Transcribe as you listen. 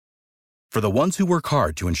For the ones who work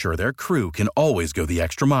hard to ensure their crew can always go the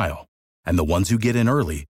extra mile, and the ones who get in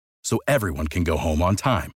early so everyone can go home on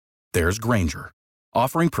time, there's Grainger,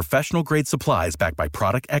 offering professional-grade supplies backed by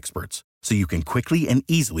product experts so you can quickly and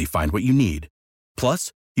easily find what you need.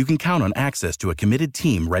 Plus, you can count on access to a committed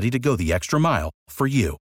team ready to go the extra mile for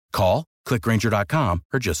you. Call, click Grainger.com,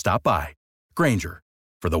 or just stop by. Grainger,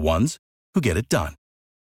 for the ones who get it done.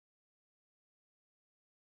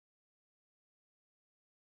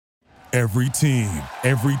 Every team,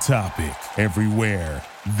 every topic, everywhere.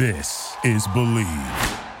 This is Believe.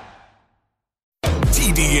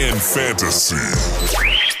 TDN Fantasy.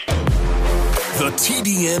 The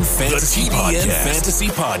TDN Fantasy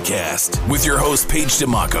Podcast with your host Paige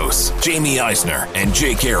DeMacos, Jamie Eisner, and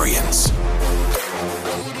Jake Arians.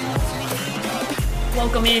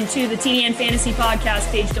 Welcome into the TDN Fantasy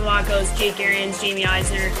Podcast. Paige DeMacos, Jake Arians, Jamie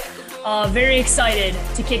Eisner. Very excited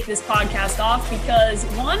to kick this podcast off because,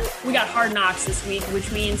 one, we got Hard Knocks this week,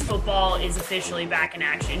 which means football is officially back in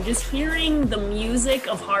action. Just hearing the music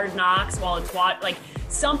of Hard Knocks while it's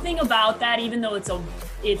something about that, even though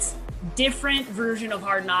it's different version of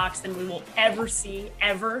Hard Knocks than we will ever see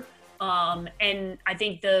ever. And I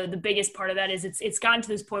think the biggest part of that is it's gotten to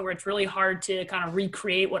this point where it's really hard to kind of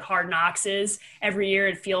recreate what Hard Knocks is. Every year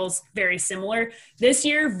it feels very similar. This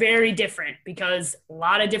year, very different because a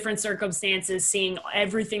lot of different circumstances, seeing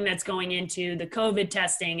everything that's going into the COVID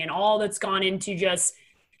testing and all that's gone into just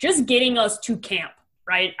getting us to camp,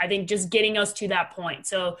 right? I think just getting us to that point.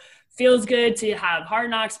 So feels good to have Hard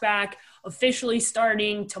Knocks back. Officially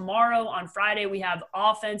starting tomorrow. On Friday, we have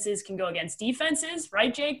offenses can go against defenses,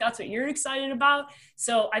 right, Jake? That's what you're excited about.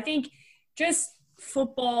 So I think just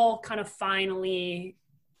football kind of finally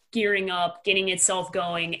gearing up, getting itself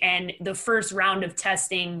going. And the first round of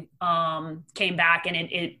testing came back, and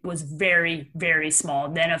it was very, very small.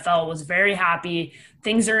 The NFL was very happy.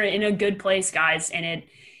 Things are in a good place, guys, and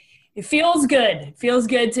it feels good. It feels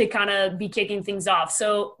good to kind of be kicking things off.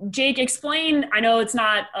 So Jake, explain, I know it's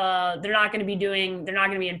not, they're not going to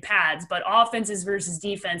be in pads, but offenses versus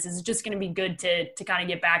defenses is just going to be good to kind of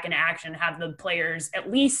get back into action, have the players at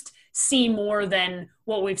least see more than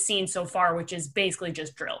what we've seen so far, which is basically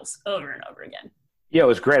just drills over and over again. Yeah, it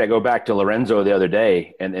was great. I go back to Lorenzo the other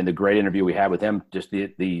day and the great interview we had with him, just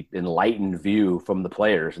the enlightened view from the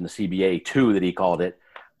players and the CBA 2 that he called it.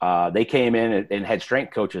 They came in and had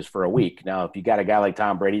strength coaches for a week. Now, if you got a guy like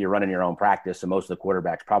Tom Brady, you're running your own practice, and most of the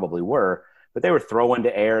quarterbacks probably were, but they were throwing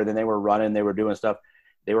to air, then they were running, they were doing stuff.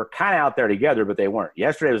 They were kind of out there together, but they weren't.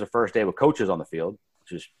 Yesterday was the first day with coaches on the field,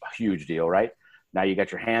 which is a huge deal, right? Now you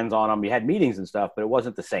got your hands on them. You had meetings and stuff, but it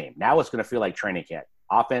wasn't the same. Now it's going to feel like training camp.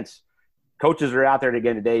 Offense, coaches are out there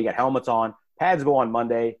again today. You got helmets on. Pads go on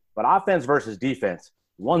Monday, but offense versus defense,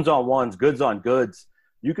 ones on ones, goods on goods.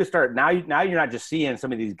 You can start now. Now you're not just seeing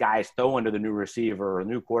some of these guys throwing to the new receiver or a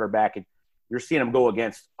new quarterback, and you're seeing them go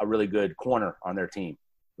against a really good corner on their team,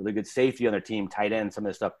 really good safety on their team, tight end. Some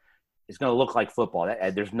of this stuff is going to look like football.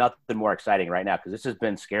 There's nothing more exciting right now because this has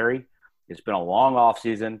been scary. It's been a long off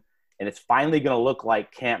season, and it's finally going to look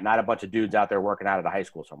like camp, not a bunch of dudes out there working out at a high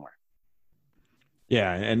school somewhere.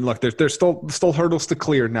 Yeah, and look, there's still hurdles to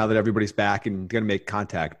clear now that everybody's back and going to make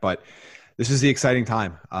contact, but this is the exciting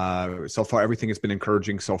time. So far, everything has been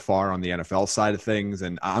encouraging so far on the NFL side of things,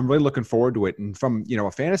 and I'm really looking forward to it. And from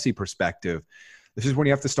a fantasy perspective, this is when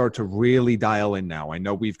you have to start to really dial in now. I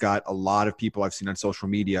know we've got a lot of people I've seen on social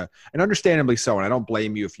media, and understandably so, and I don't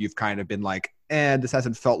blame you if you've kind of been like, this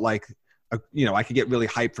hasn't felt like, I could get really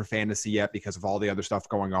hyped for fantasy yet because of all the other stuff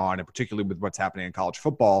going on, and particularly with what's happening in college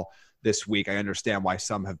football this week. I understand why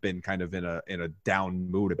some have been kind of in a down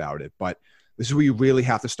mood about it, but this is where you really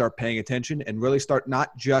have to start paying attention and really start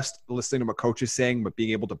not just listening to what coach is saying, but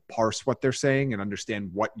being able to parse what they're saying and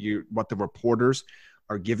understand what the reporters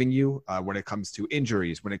are giving you when it comes to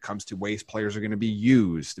injuries, when it comes to ways players are going to be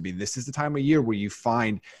used. I mean, this is the time of year where you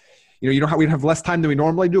find, we have less time than we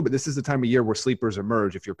normally do, but this is the time of year where sleepers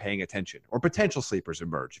emerge if you're paying attention, or potential sleepers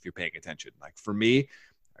emerge if you're paying attention. Like for me,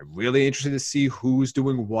 I'm really interested to see who's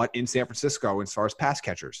doing what in San Francisco as far as pass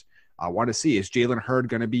catchers. I want to see, is Jalen Hurd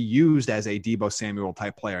going to be used as a Deebo Samuel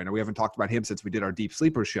type player? I know we haven't talked about him since we did our Deep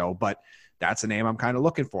Sleeper show, but that's a name I'm kind of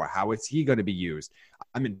looking for. How is he going to be used?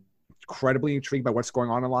 I'm incredibly intrigued by what's going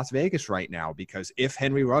on in Las Vegas right now, because if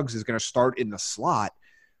Henry Ruggs is going to start in the slot,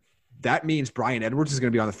 that means Bryan Edwards is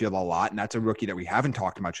going to be on the field a lot, and that's a rookie that we haven't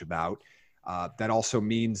talked much about. That also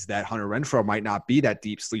means that Hunter Renfrow might not be that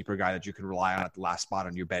deep sleeper guy that you can rely on at the last spot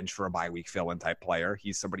on your bench for a bye week fill-in type player.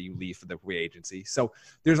 He's somebody you leave for the free agency. So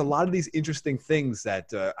there's a lot of these interesting things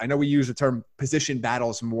that I know we use the term position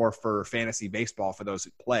battles more for fantasy baseball for those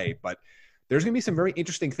who play, but there's going to be some very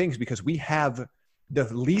interesting things because we have the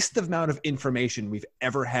least amount of information we've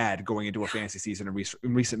ever had going into a fantasy season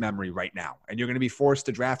in recent memory right now. And you're going to be forced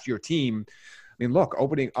to draft your team. I mean, look,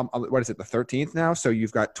 opening, what is it, the 13th now? So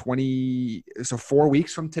you've got 4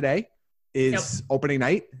 weeks from today is opening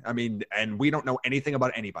night. I mean, and we don't know anything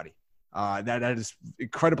about anybody. That is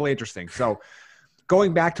incredibly interesting. So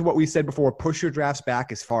going back to what we said before, push your drafts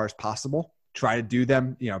back as far as possible. Try to do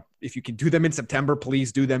them, if you can do them in September,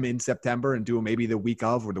 please do them in September and do them maybe the week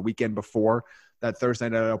of or the weekend before that Thursday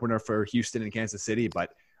night opener for Houston and Kansas City.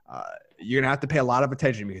 But you're going to have to pay a lot of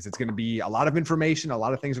attention because it's going to be a lot of information. A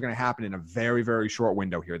lot of things are going to happen in a very, very short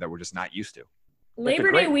window here that we're just not used to.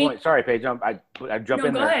 Labor Day week. Point. Sorry, Paige. I jump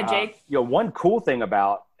in there. Go ahead, Jake. One cool thing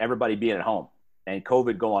about everybody being at home and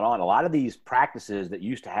COVID going on, a lot of these practices that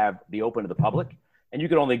used to be open to the public, and you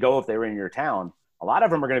could only go if they were in your town, a lot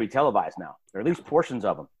of them are going to be televised now, or at least portions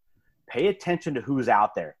of them. Pay attention to who's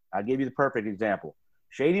out there. I'll give you the perfect example.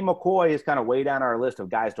 Shady McCoy is kind of way down our list of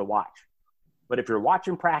guys to watch. But if you're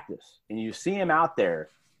watching practice and you see him out there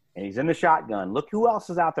and he's in the shotgun, look who else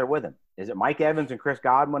is out there with him. Is it Mike Evans and Chris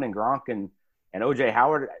Godwin and Gronk and O.J.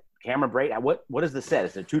 Howard, Cameron Brate? What does this say?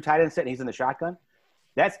 Is it 2 tight end set and he's in the shotgun?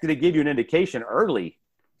 That's going to give you an indication early,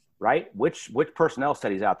 right, which personnel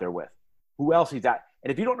set he's out there with, who else he's out.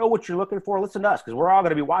 And if you don't know what you're looking for, listen to us because we're all going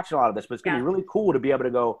to be watching a lot of this. But it's going to be really cool to be able to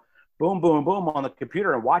go boom, boom, boom on the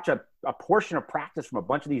computer and watch a portion of practice from a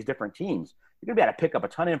bunch of these different teams. You're going to be able to pick up a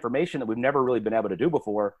ton of information that we've never really been able to do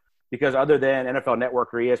before because other than NFL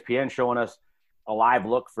Network or ESPN showing us a live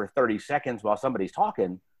look for 30 seconds while somebody's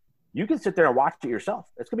talking, you can sit there and watch it yourself.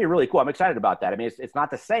 It's going to be really cool. I'm excited about that. I mean, it's not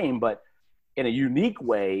the same, but in a unique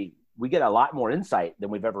way, we get a lot more insight than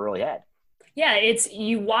we've ever really had. Yeah, it's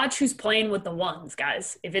you watch who's playing with the ones,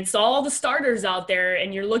 guys. If it's all the starters out there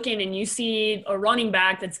and you're looking and you see a running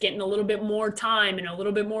back that's getting a little bit more time and a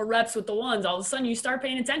little bit more reps with the ones, all of a sudden you start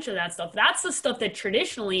paying attention to that stuff. That's the stuff that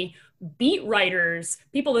traditionally beat writers,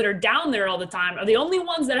 people that are down there all the time, are the only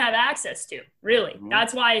ones that have access to, really. Mm-hmm.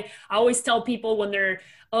 That's why I always tell people when they're,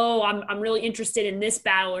 I'm really interested in this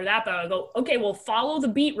battle or that battle. I go, okay, well, follow the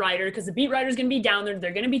beat writer because the beat writer is going to be down there.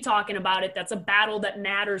 They're going to be talking about it. That's a battle that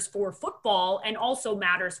matters for football and also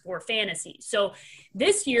matters for fantasy. So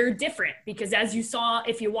this year, different because as you saw,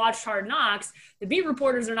 if you watched Hard Knocks, the beat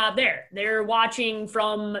reporters are not there. They're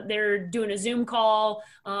they're doing a Zoom call.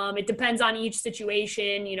 It depends on each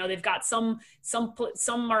situation. They've got some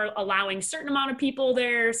are allowing a certain amount of people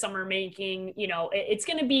there. Some are making, it's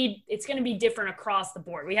going to be different across the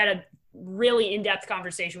board. We had a really in-depth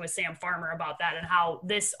conversation with Sam Farmer about that and how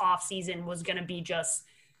this offseason was going to be just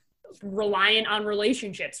reliant on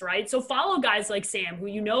relationships, right? So follow guys like Sam who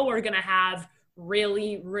are going to have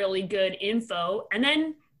really, really good info, and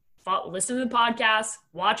then listen to the podcast,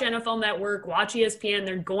 watch NFL Network, watch ESPN.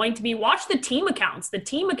 They're going to watch the team accounts. The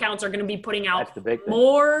team accounts are going to be putting out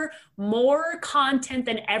more content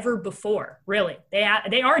than ever before. Really. They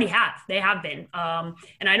already have. They have been.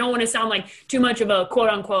 And I don't want to sound like too much of a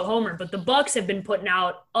quote unquote homer, but the Bucs have been putting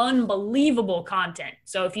out unbelievable content.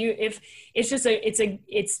 So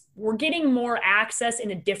we're getting more access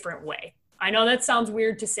in a different way. I know that sounds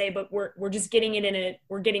weird to say, but we're just getting it in a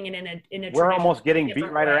we're almost getting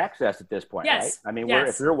beat writer access at this point, yes. Right? I mean,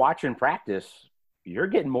 if you're watching practice, you're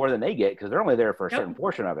getting more than they get because they're only there for a certain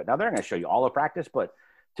portion of it. Now they're going to show you all of practice, but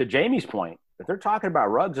to Jamie's point, if they're talking about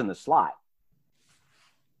Ruggs in the slot,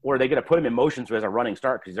 or they're going to put him in motion so he has a running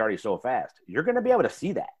start because he's already so fast, you're going to be able to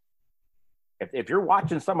see that. If you're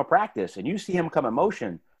watching some of practice and you see him come in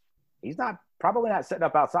motion, he's probably not setting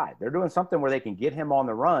up outside. They're doing something where they can get him on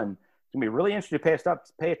the run. It's going to be really interesting to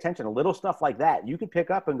pay attention to little stuff like that. You can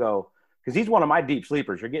pick up and go, because he's one of my deep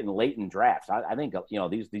sleepers. You're getting late in drafts. I think,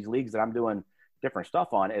 these leagues that I'm doing different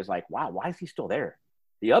stuff on is like, wow, why is he still there?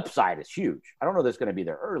 The upside is huge. I don't know that's going to be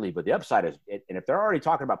there early, but the upside is, and if they're already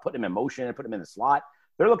talking about putting him in motion and putting him in the slot,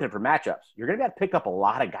 they're looking for matchups. You're going to have to pick up a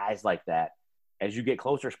lot of guys like that as you get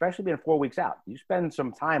closer, especially being 4 weeks out. You spend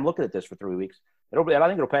some time looking at this for 3 weeks. I think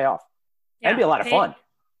it'll pay off. Yeah, it'll be a lot of fun.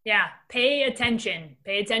 Yeah. Pay attention,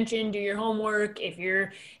 do your homework. If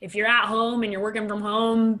you're at home and you're working from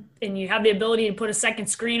home and you have the ability to put a second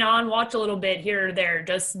screen on, watch a little bit here or there,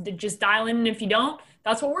 just dial in. If you don't,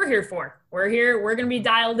 that's what we're here for. We're here. We're going to be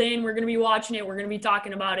dialed in. We're going to be watching it. We're going to be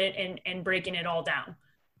talking about it and breaking it all down.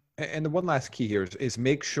 And the one last key here is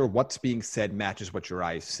make sure what's being said matches what your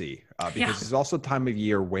eyes see, because it's also a time of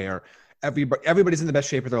year where everybody's in the best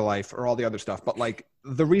shape of their life or all the other stuff. But like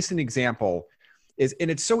the recent example is,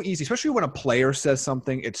 and it's so easy, especially when a player says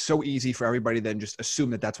something, it's so easy for everybody then just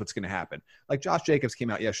assume that that's what's going to happen. Like Josh Jacobs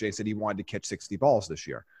came out yesterday and said he wanted to catch 60 balls this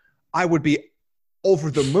year. I would be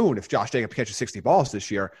over the moon if Josh Jacobs catches 60 balls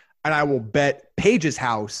this year, and I will bet Paige's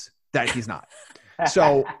house that he's not.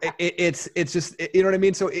 So it's just, you know what I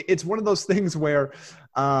mean? So it's one of those things where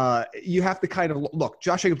you have to kind of look.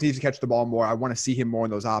 Josh Jacobs needs to catch the ball more. I want to see him more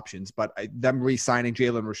in those options. But them re-signing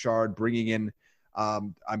Jalen Richard, bringing in,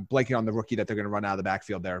 I'm blanking on the rookie that they're going to run out of the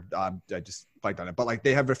backfield there. I just blanked on it. But like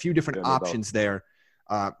they have a few different options there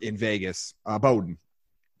in Vegas. Bowden,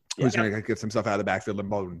 who's going to get some stuff out of the backfield in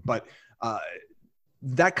Bowden. But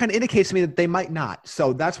that kind of indicates to me that they might not.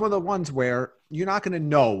 So that's one of the ones where you're not going to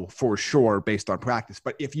know for sure based on practice.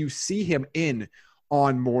 But if you see him in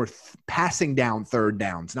on more passing down third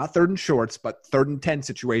downs, not third and shorts, but 3rd and 10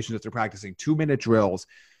 situations that they're practicing, 2-minute drills,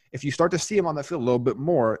 if you start to see him on the field a little bit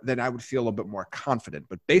more, then I would feel a little bit more confident.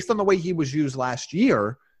 But based on the way he was used last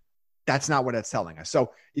year, that's not what it's telling us.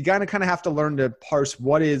 So you got to kind of have to learn to parse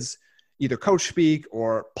what is either coach speak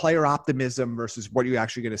or player optimism versus what you're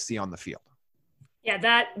actually going to see on the field. Yeah,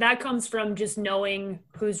 that comes from just knowing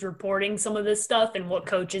who's reporting some of this stuff and what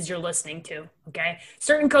coaches you're listening to, okay?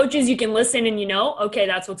 Certain coaches you can listen and okay,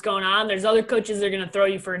 that's what's going on. There's other coaches that are going to throw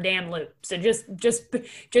you for a damn loop. So just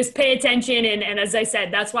pay attention. And as I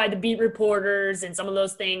said, that's why the beat reporters and some of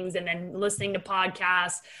those things, and then listening to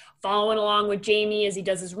podcasts, following along with Jamie as he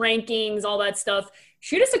does his rankings, all that stuff.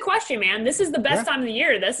 Shoot us a question, man. This is the best time of the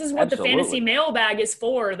year. This is what the fantasy mailbag is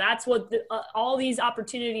for. That's what all these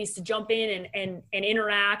opportunities to jump in and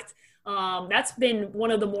interact. That's been one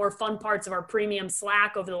of the more fun parts of our premium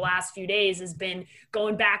Slack over the last few days, has been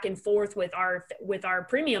going back and forth with our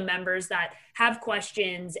premium members that have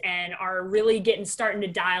questions and are really starting to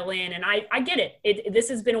dial in. And I get it. This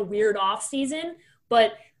has been a weird off season,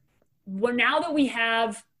 but now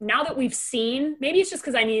that we've seen, maybe it's just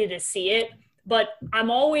because I needed to see it, but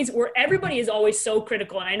everybody is always so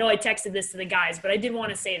critical. And I know I texted this to the guys, but I did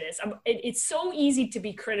want to say this. It's so easy to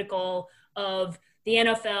be critical of the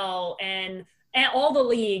NFL and all the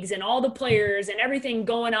leagues and all the players and everything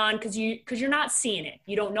going on because you're not seeing it.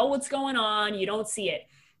 You don't know what's going on. You don't see it.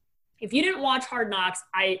 If you didn't watch Hard Knocks,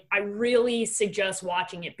 I really suggest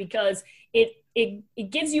watching it because it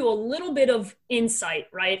gives you a little bit of insight,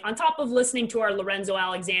 right? On top of listening to our Lorenzo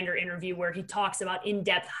Alexander interview where he talks about in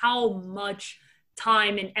depth how much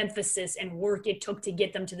time and emphasis and work it took to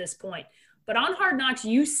get them to this point. But on Hard Knocks,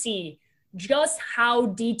 you see just how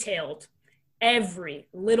detailed every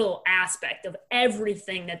little aspect of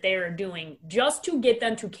everything that they are doing just to get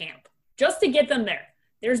them to camp, just to get them there.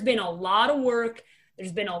 There's been a lot of work.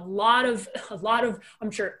 There's been a lot of, I'm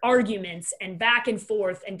sure, arguments and back and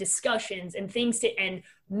forth and discussions and and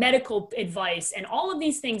medical advice and all of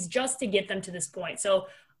these things just to get them to this point. So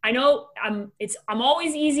I know I'm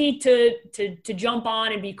always easy to jump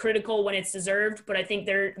on and be critical when it's deserved, but I think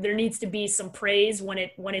there needs to be some praise when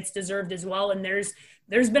it's deserved as well. And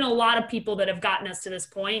there's been a lot of people that have gotten us to this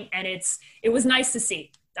point, and it was nice to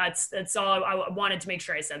see. That's all. I wanted to make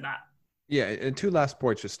sure I said that. Yeah, and 2 last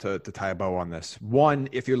points just to tie a bow on this. One,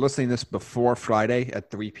 if you're listening to this before Friday at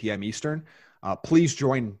 3 p.m. Eastern, please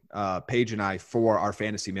join Paige and I for our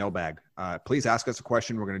fantasy mailbag. Please ask us a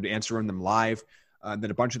question. We're going to be answering them live. Then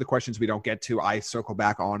a bunch of the questions we don't get to, I circle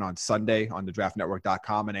back on Sunday on the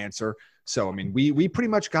draftnetwork.com and answer. So, I mean, we pretty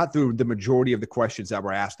much got through the majority of the questions that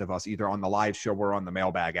were asked of us, either on the live show or on the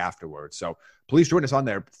mailbag afterwards. So please join us on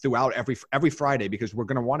there throughout every Friday, because we're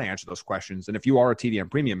going to want to answer those questions. And if you are a TDN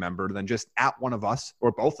Premium member, then just at one of us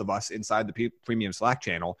or both of us inside the Premium Slack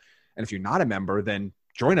channel. And if you're not a member, then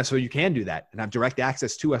join us so you can do that and have direct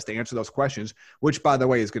access to us to answer those questions, which, by the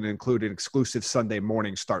way, is going to include an exclusive Sunday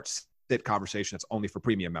morning sit conversation that's only for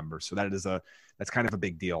premium members. So that's kind of a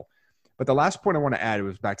big deal. But the last point I want to add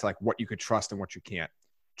was back to like what you could trust and what you can't.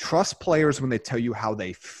 Trust players when they tell you how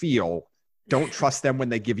they feel. Don't trust them when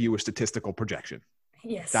they give you a statistical projection.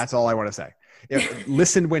 Yes. That's all I want to say.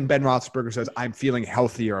 Listen when Ben Roethlisberger says, I'm feeling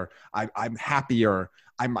healthier, I'm happier,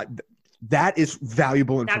 that is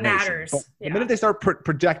valuable information. That matters. But the minute they start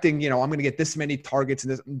projecting, I'm going to get this many targets,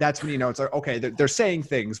 and that's when it's like, okay, they're saying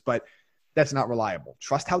things, but that's not reliable.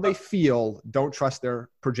 Trust how they feel. Don't trust their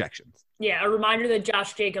projections. Yeah, a reminder that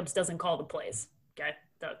Josh Jacobs doesn't call the plays. Okay,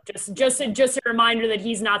 so just a reminder that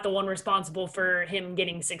he's not the one responsible for him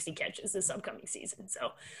getting 60 catches this upcoming season.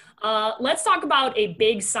 So let's talk about a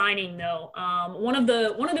big signing, though. One of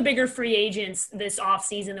the bigger free agents this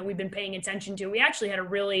offseason that we've been paying attention to. We actually had a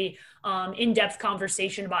really in-depth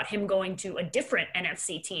conversation about him going to a different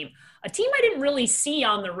NFC team, a team I didn't really see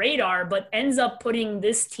on the radar, but ends up putting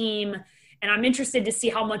this team. And I'm interested to see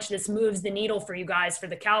how much this moves the needle for you guys for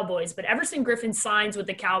the Cowboys. But Everson Griffin signs with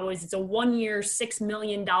the Cowboys. It's a 1-year, $6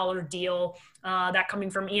 million deal, that coming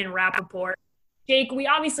from Ian Rappaport. Jake, we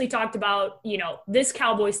obviously talked about, this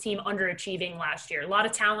Cowboys team underachieving last year. A lot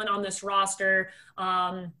of talent on this roster.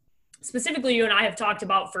 specifically you and I have talked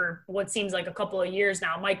about for what seems like a couple of years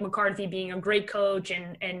now, Mike McCarthy being a great coach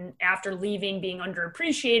and after leaving being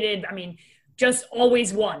underappreciated. I mean, just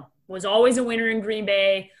always won, was always a winner in Green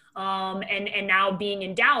Bay, and now being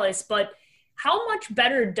in Dallas. But how much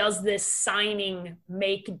better does this signing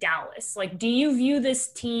make Dallas? Like, do you view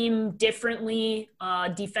this team differently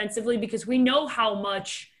defensively? Because we know how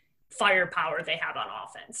much firepower they have on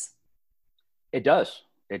offense. It does.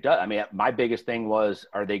 It does. I mean, my biggest thing was,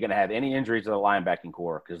 are they going to have any injuries to the linebacking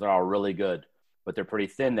core? Because they're all really good, but they're pretty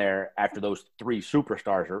thin there after those three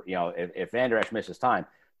superstars. Are, you know, if Van Der Esch misses time.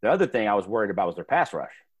 The other thing I was worried about was their pass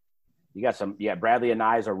rush. You got Bradley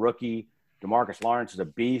Anae, a rookie. DeMarcus Lawrence is a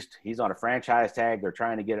beast. He's on a franchise tag. They're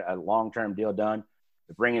trying to get a long-term deal done.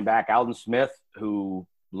 They're bringing back Aldon Smith, who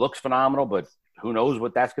looks phenomenal, but who knows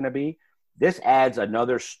what that's going to be. This adds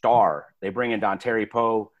another star. They bring in Dontari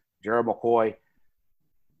Poe, Gerald McCoy.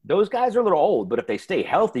 Those guys are a little old, but if they stay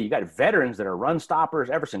healthy, you got veterans that are run stoppers.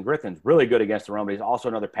 Everson Griffin's really good against the run, but he's also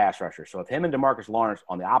another pass rusher. So if him and DeMarcus Lawrence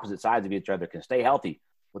on the opposite sides of each other can stay healthy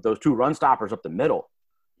with those two run stoppers up the middle,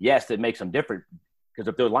 yes, it makes them different. Because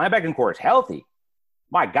if their linebacking core is healthy,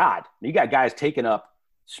 my God, you got guys taking up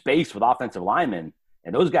space with offensive linemen,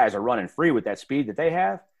 and those guys are running free with that speed that they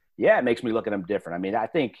have. Yeah, it makes me look at them different. I mean, I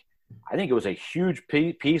think it was a huge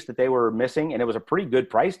piece that they were missing, and it was a pretty good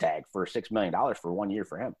price tag for $6 million for 1 year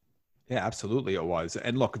for him. Yeah, absolutely it was.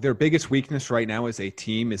 And look, their biggest weakness right now as a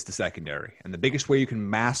team is the secondary. And the biggest way you can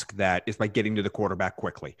mask that is by getting to the quarterback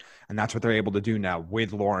quickly. And that's what they're able to do now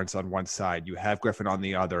with Lawrence on one side. You have Griffin on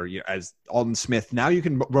the other. As Aldon Smith, now you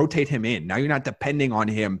can rotate him in. Now you're not depending on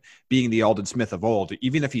him being the Aldon Smith of old.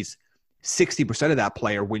 Even if he's 60% of that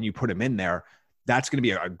player when you put him in there, that's going to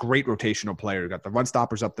be a great rotational player. You've got the run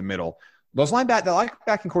stoppers up the middle. The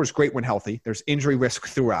linebacking core is great when healthy. There's injury risk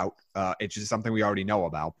throughout. It's just something we already know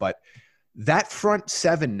about. But that front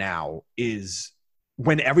seven now is,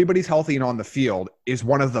 when everybody's healthy and on the field, is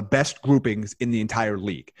one of the best groupings in the entire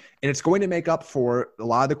league. And it's going to make up for a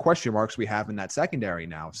lot of the question marks we have in that secondary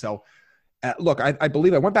now. So, look, I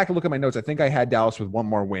believe I went back and looked at my notes. I think I had Dallas with one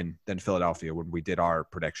more win than Philadelphia when we did our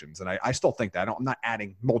predictions. And I still think that. I'm not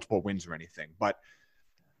adding multiple wins or anything. But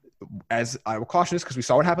as I will caution this because we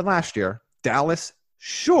saw what happened last year, Dallas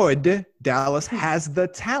has the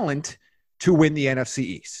talent to win the NFC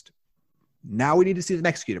East. Now we need to see them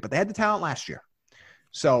execute it, but they had the talent last year.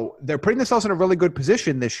 So they're putting themselves in a really good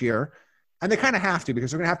position this year, and they kind of have to,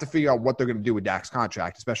 because they're going to have to figure out what they're going to do with Dak's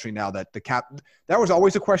contract, especially now that the cap – that was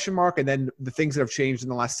always a question mark, and then the things that have changed in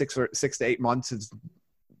the last 6 to 8 months is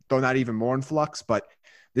thrown out even more in flux. But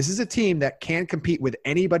this is a team that can compete with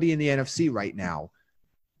anybody in the NFC right now,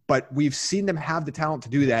 but we've seen them have the talent to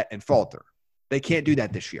do that and falter. They can't do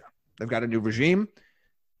that this year. They've got a new regime.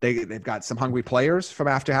 They've got some hungry players from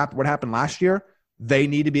after what happened last year. They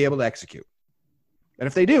need to be able to execute. And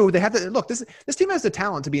if they do, they have to – look, this team has the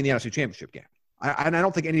talent to be in the NFC Championship game. And I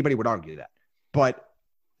don't think anybody would argue that. But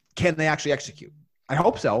can they actually execute? I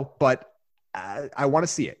hope so, but I want to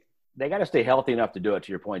see it. They got to stay healthy enough to do it,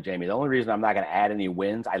 to your point, Jamie. The only reason I'm not going to add any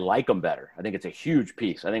wins, I like them better. I think it's a huge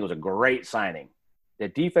piece. I think it was a great signing. The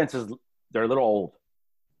defenses, they're a little old,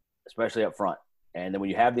 especially up front. And then when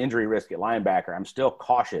you have the injury risk at linebacker, I'm still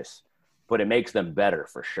cautious, but it makes them better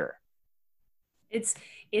for sure. It's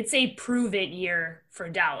a prove-it year for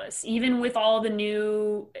Dallas. Even with all the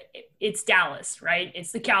new – it's Dallas, right?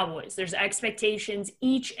 It's the Cowboys. There's expectations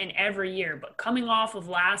each and every year. But coming off of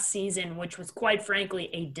last season, which was quite frankly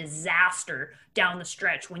a disaster down the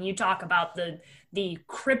stretch, when you talk about the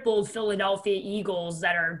crippled Philadelphia Eagles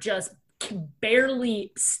that are just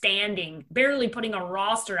barely standing, barely putting a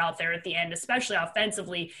roster out there at the end, especially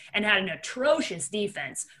offensively, and had an atrocious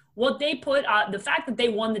defense. What they put the fact that they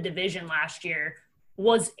won the division last year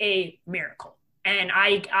was a miracle. And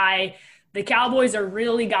the Cowboys are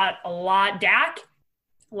really got a lot. Dak,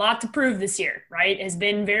 a lot to prove this year, right? Has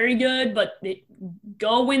been very good, but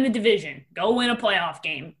go win the division, go win a playoff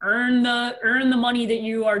game, earn the money that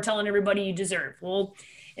you are telling everybody you deserve. Well,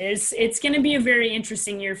 it's going to be a very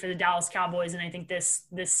interesting year for the Dallas Cowboys, and I think this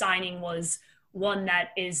signing was one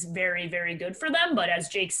that is very, very good for them. But as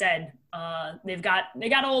Jake said, they got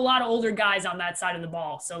a lot of older guys on that side of the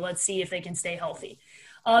ball, so let's see if they can stay healthy.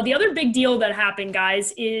 The other big deal that happened,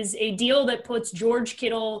 guys, is a deal that puts George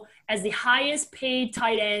Kittle as the highest paid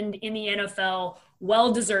tight end in the NFL.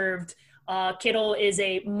 Well-deserved. Kittle is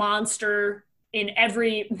a monster in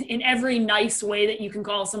every nice way that you can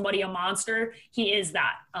call somebody a monster. He is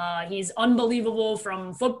that. He's unbelievable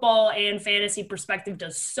from football and fantasy perspective,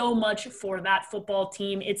 does so much for that football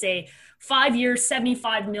team. It's a 5-year,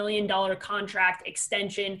 $75 million contract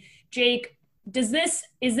extension. Jake, is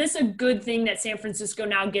this a good thing that San Francisco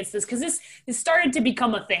now gets this? Because this started to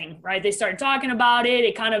become a thing, right? They started talking about it.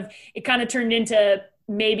 It kind of turned into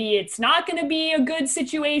maybe it's not going to be a good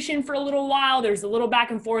situation for a little while. There's a little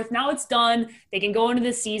back and forth. Now it's done. They can go into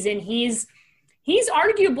the season. He's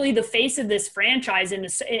arguably the face of this franchise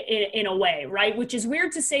in a way, right? Which is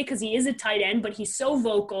weird to say because he is a tight end, but he's so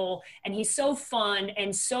vocal and he's so fun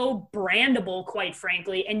and so brandable, quite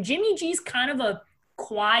frankly. And Jimmy G's kind of a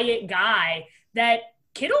quiet guy that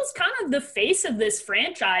Kittle's kind of the face of this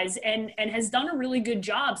franchise and has done a really good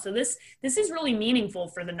job. So this is really meaningful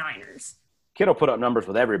for the Niners. Kittle put up numbers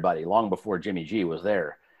with everybody long before Jimmy G was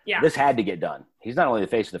there. Yeah. This had to get done. He's not only the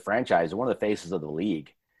face of the franchise, he's one of the faces of the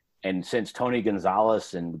league. And since Tony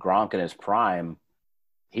Gonzalez and Gronk in his prime,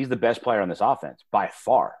 he's the best player on this offense by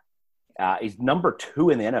far. He's number 2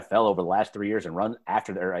 in the NFL over the last 3 years in run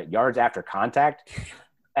after yards after contact,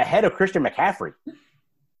 ahead of Christian McCaffrey.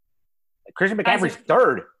 Christian McCaffrey's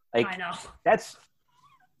third. I know.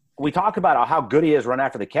 We talk about how good he is run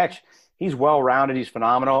after the catch. He's well-rounded. He's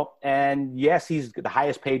phenomenal. And, yes, he's the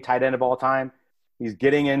highest-paid tight end of all time. He's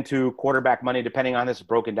getting into quarterback money, depending on this,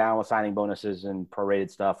 broken down with signing bonuses and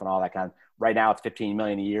prorated stuff and all that kind of – right now it's $15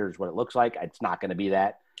 million a year is what it looks like. It's not going to be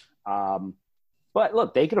that. But,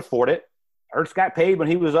 look, they could afford it. Ertz got paid when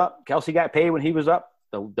he was up. Kelsey got paid when he was up.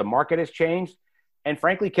 The market has changed. And,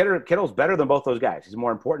 frankly, Kittle's better than both those guys. He's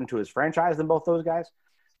more important to his franchise than both those guys.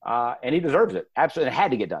 And he deserves it. Absolutely. It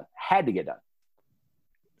had to get done.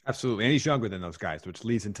 Absolutely. And he's younger than those guys, which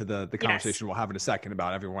leads into the conversation we'll have in a second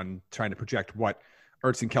about everyone trying to project what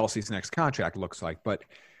Ertz and Kelsey's next contract looks like. But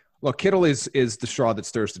look, Kittle is the straw that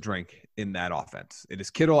stirs the drink in that offense. It is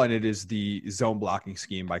Kittle and it is the zone blocking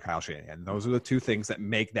scheme by Kyle Shanahan. Those are the two things that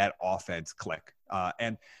make that offense click.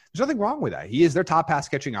 And there's nothing wrong with that. He is their top pass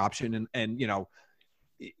catching option. And you know,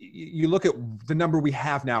 you look at the number we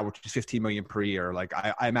have now, which is $15 million per year. Like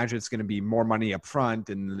I imagine it's going to be more money up front,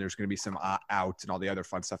 and there's going to be some outs and all the other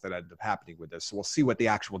fun stuff that ended up happening with this. So we'll see what the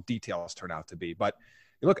actual details turn out to be. But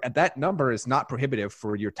you look at that number is not prohibitive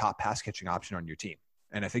for your top pass catching option on your team.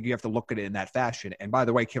 And I think you have to look at it in that fashion. And by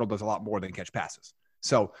the way, Kittle does a lot more than catch passes.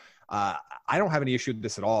 So I don't have any issue with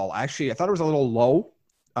this at all. Actually, I thought it was a little low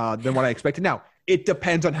than what I expected. Now, it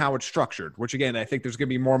depends on how it's structured, which again, I think there's going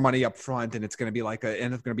to be more money up front, and it's going to be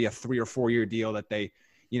and it's going to be a 3 or 4 year deal that he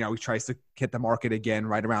tries to hit the market again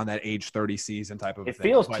right around that age 30 season type of thing. It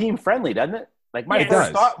feels team friendly, doesn't it? Like my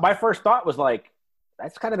first thought was like,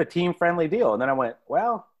 that's kind of a team friendly deal. And then I went,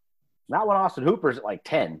 well, not when Austin Hooper's at like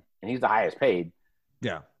 10 and he's the highest paid.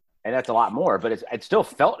 Yeah. And that's a lot more, but it still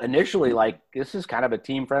felt initially like this is kind of a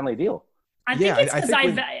team friendly deal. I think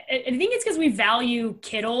it's because we value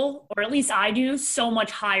Kittle, or at least I do, so much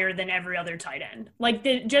higher than every other tight end. Like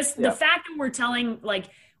the fact that we're telling, like,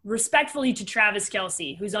 respectfully to Travis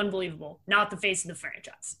Kelce, who's unbelievable, not the face of the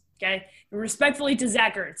franchise. Okay, and respectfully to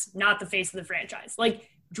Zach Ertz, not the face of the franchise. Like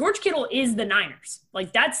George Kittle is the Niners.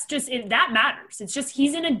 Like that's just it, that matters. It's just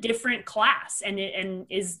he's in a different class and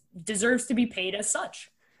deserves to be paid as such.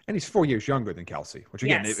 And he's 4 years younger than Kelsey, which,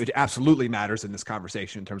 again, it absolutely matters in this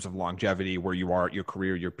conversation in terms of longevity, where you are at your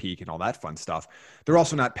career, your peak, and all that fun stuff. They're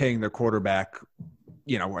also not paying their quarterback,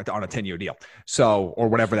 on a 10-year deal. So, or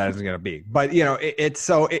whatever that is going to be. But,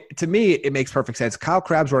 to me, it makes perfect sense. Kyle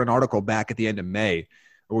Krabs wrote an article back at the end of May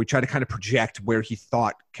where we tried to kind of project where he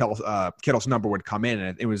thought Kittle's number would come in.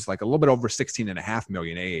 And it was like a little bit over $16.5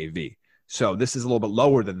 million AAV. So this is a little bit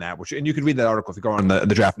lower than that, and you can read that article if you go on the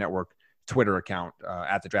Draft Network Twitter account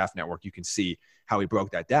at the Draft Network. You can see how he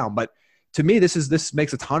broke that down. But to me, this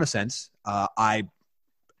makes a ton of sense. I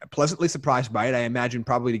pleasantly surprised by it. I imagine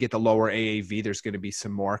probably to get the lower AAV, there's going to be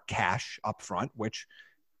some more cash up front, which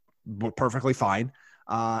perfectly fine.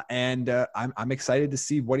 And I'm excited to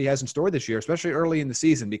see what he has in store this year, especially early in the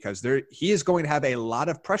season, because he is going to have a lot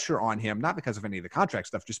of pressure on him, not because of any of the contract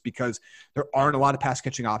stuff, just because there aren't a lot of pass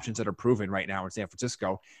catching options that are proven right now in San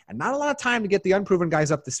Francisco, and not a lot of time to get the unproven guys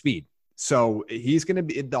up to speed. So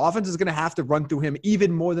the offense is going to have to run through him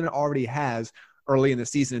even more than it already has early in the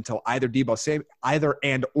season until either Deebo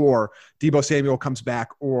Samuel comes back,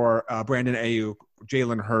 or Brandon Ayuk,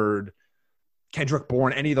 Jalen Hurd, Kendrick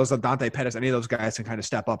Bourne, any of those, Dante Pettis, any of those guys can kind of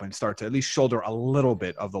step up and start to at least shoulder a little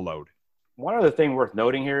bit of the load. One other thing worth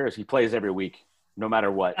noting here is he plays every week, no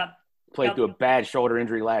matter what. Played through a bad shoulder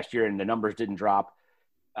injury last year, and the numbers didn't drop.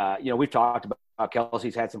 We've talked about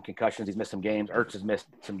Kelsey's had some concussions. He's missed some games. Ertz has missed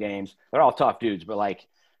some games. They're all tough dudes, but like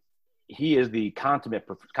he is the consummate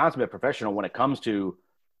professional when it comes to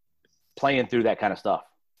playing through that kind of stuff,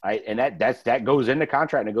 right? And that goes into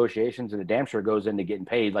contract negotiations, and it damn sure goes into getting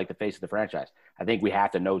paid like the face of the franchise. I think we have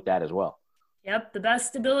to note that as well. Yep, the best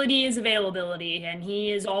stability is availability, and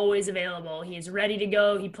he is always available. He is ready to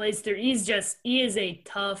go. He plays through. He is a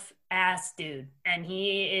tough ass dude, and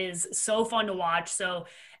he is so fun to watch. So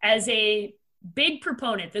as a big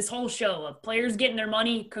proponent this whole show of players getting their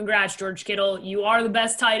money, congrats, George Kittle. You are the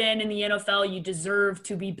best tight end in the NFL. You deserve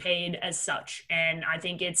to be paid as such. And I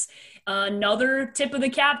think it's another tip of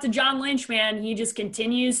the cap to John Lynch, man. He just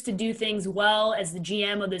continues to do things well as the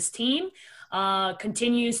GM of this team.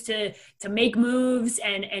 Continues to make moves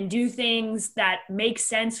and do things that make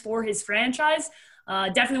sense for his franchise.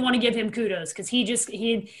 Definitely want to give him kudos because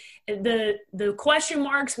the question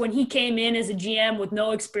marks when he came in as a GM with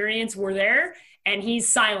no experience were there, and he's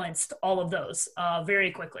silenced all of those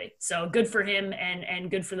very quickly. So good for him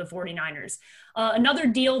and good for the 49ers. Another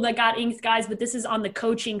deal that got inked, guys, but this is on the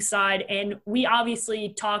coaching side, and we obviously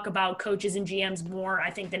talk about coaches and GMs more, I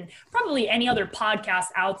think, than probably any other podcast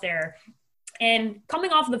out there. And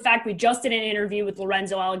coming off of the fact we just did an interview with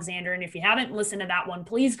Lorenzo Alexander, and if you haven't listened to that one,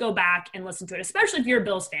 please go back and listen to it, especially if you're a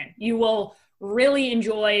Bills fan. You will really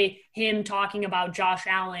enjoy him talking about Josh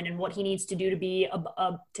Allen and what he needs to do to be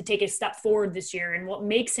to take a step forward this year and what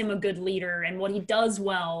makes him a good leader and what he does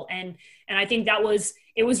well. And I think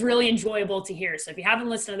it was really enjoyable to hear. So if you haven't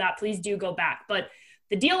listened to that, please do go back. But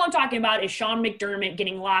the deal I'm talking about is Sean McDermott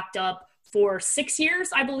getting locked up for 6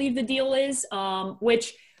 years, I believe the deal is,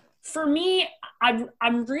 which – for me,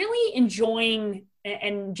 I'm really enjoying,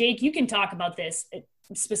 and Jake, you can talk about this,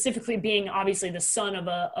 specifically being obviously the son of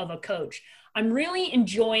a coach. I'm really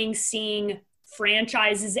enjoying seeing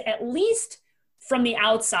franchises, at least from the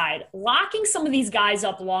outside, locking some of these guys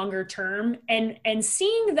up longer term and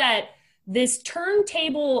seeing that this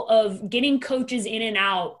turntable of getting coaches in and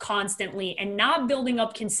out constantly and not building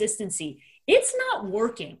up consistency, it's not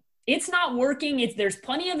working. It's not working. There's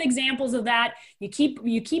plenty of examples of that. You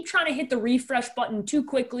keep trying to hit the refresh button too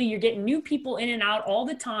quickly. You're getting new people in and out all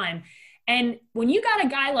the time. And when you got a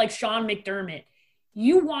guy like Sean McDermott,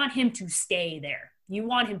 you want him to stay there. You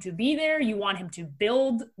want him to be there. You want him to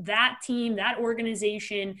build that team, that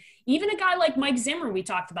organization. Even a guy like Mike Zimmer, we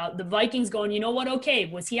talked about, the Vikings going, you know what? Okay,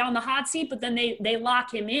 was he on the hot seat? But then they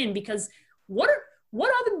lock him in because what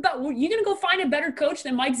other, you going to go find a better coach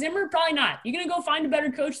than Mike Zimmer? Probably not. You going to go find a better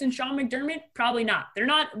coach than Sean McDermott? Probably not. They're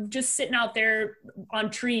not just sitting out there on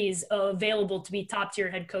trees available to be top tier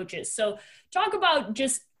head coaches. So talk about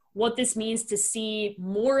just what this means to see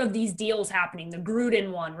more of these deals happening. The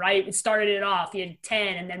Gruden one, right? It started it off. You had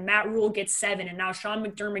 10 and then Matt Rule gets 7 and now Sean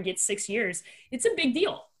McDermott gets 6 years. It's a big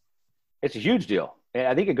deal. It's a huge deal. And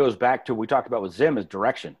I think it goes back to what we talked about with Zim is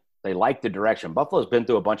direction. They like the direction. Buffalo's been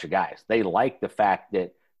through a bunch of guys. They like the fact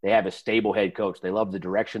that they have a stable head coach. They love the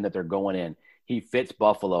direction that they're going in. He fits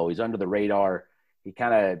Buffalo. He's under the radar. He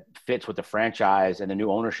kind of fits what the franchise and the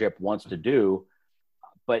new ownership wants to do.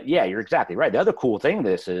 But, yeah, you're exactly right. The other cool thing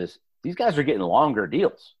this is these guys are getting longer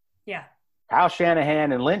deals. Yeah. Kyle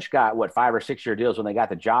Shanahan and Lynch got, 5 or 6 year deals when they got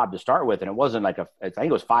the job to start with, and it wasn't I think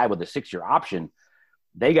it was 5 with a 6-year option.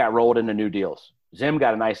 They got rolled into new deals. Zim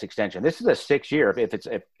got a nice extension. This is a 6-year.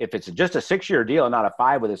 If it's just a 6-year deal and not a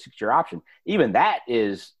 5 with a 6-year option, even that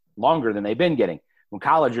is longer than they've been getting. When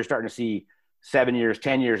college, you're starting to see 7 years,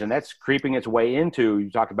 10 years, and that's creeping its way into,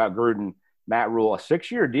 you talk about Gruden, Matt Rule. A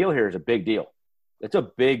 6-year deal here is a big deal. It's a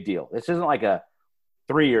big deal. This isn't like a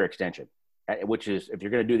 3-year extension, which is if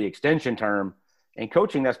you're going to do the extension term. In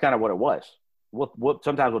coaching, that's kind of what it was.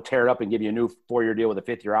 Sometimes we'll tear it up and give you a new 4-year deal with a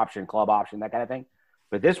 5th-year option, club option, that kind of thing.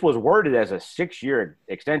 But this was worded as a 6-year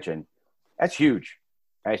extension. That's huge.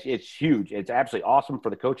 It's huge. It's absolutely awesome for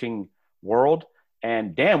the coaching world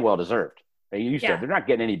and damn well deserved. You said they're not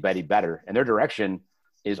getting anybody better, and their direction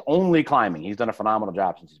is only climbing. He's done a phenomenal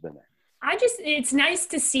job since he's been there. It's nice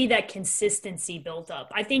to see that consistency built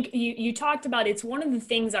up. I think you talked about, it's one of the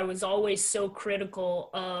things I was always so critical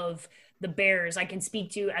of the Bears. I can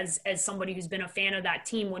speak to as somebody who's been a fan of that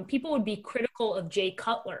team, when people would be critical of Jay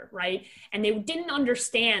Cutler, right? And they didn't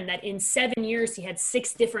understand that in 7 years, he had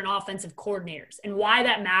 6 different offensive coordinators and why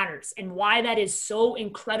that matters and why that is so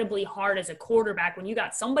incredibly hard as a quarterback when you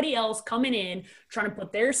got somebody else coming in, trying to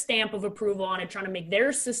put their stamp of approval on it, trying to make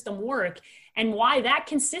their system work. And why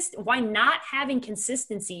not having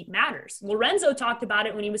consistency matters. Lorenzo talked about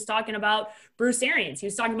it when he was talking about Bruce Arians. He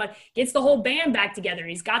was talking about gets the whole band back together.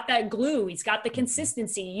 He's got that glue. He's got the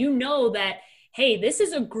consistency. You know that, hey, this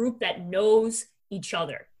is a group that knows each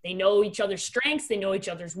other. They know each other's strengths. They know each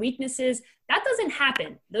other's weaknesses. That doesn't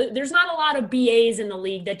happen. There's not a lot of BAs in the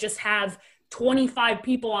league that just have 25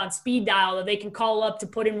 people on speed dial that they can call up to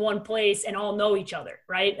put in one place and all know each other,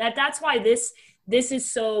 right? That's why this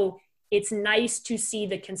is so it's nice to see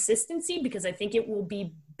the consistency because I think it will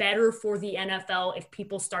be better for the NFL if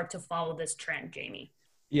people start to follow this trend, Jamie.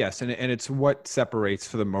 Yes, and it's what separates,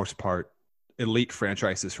 for the most part, elite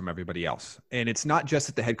franchises from everybody else. And it's not just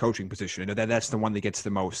at the head coaching position. I know that's the one that gets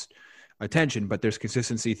the most attention, but there's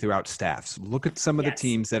consistency throughout staffs. Look at some of the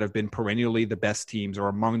teams that have been perennially the best teams or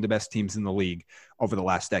among the best teams in the league over the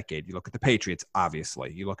last decade. You look at the Patriots,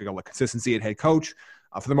 obviously. You look at the consistency at head coach.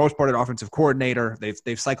 For the most part, an offensive coordinator.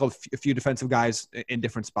 They've cycled a few defensive guys in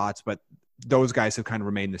different spots, but those guys have kind of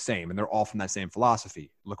remained the same, and they're all from that same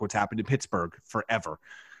philosophy. Look what's happened in Pittsburgh forever.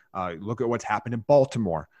 Look at what's happened in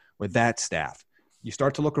Baltimore with that staff. You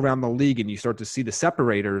start to look around the league and you start to see the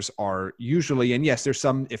separators are usually, and yes, there's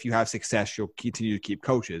some, if you have success, you'll continue to keep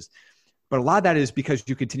coaches. But a lot of that is because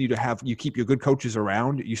you continue to you keep your good coaches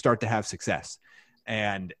around, you start to have success.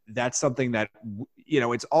 And that's something that,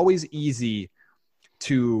 it's always easy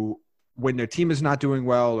to, when their team is not doing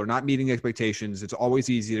well or not meeting expectations, it's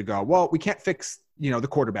always easy to go, well, we can't fix, the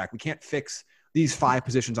quarterback. We can't fix these 5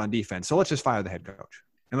 positions on defense. So let's just fire the head coach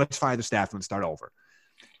and let's fire the staff and start over.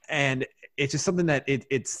 And it's just something that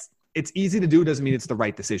it's easy to do. It doesn't mean it's the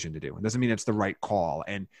right decision to do. It doesn't mean it's the right call.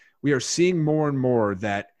 And we are seeing more and more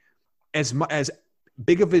that as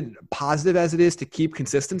big of a positive as it is to keep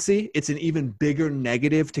consistency, it's an even bigger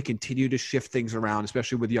negative to continue to shift things around,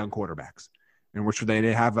 especially with young quarterbacks, and which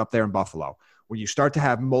they have up there in Buffalo, where you start to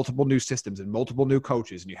have multiple new systems and multiple new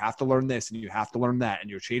coaches, and you have to learn this and you have to learn that, and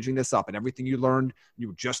you're changing this up, and everything you learned, you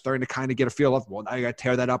were just starting to kind of get a feel of, well, now you got to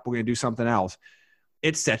tear that up. We're going to do something else.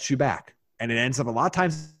 It sets you back. And it ends up, a lot of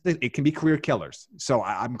times it can be career killers. So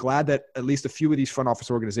I'm glad that at least a few of these front office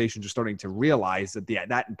organizations are starting to realize that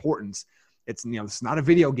that importance. It's, it's not a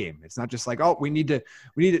video game. It's not just like, oh, we need to,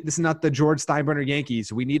 this is not the George Steinbrenner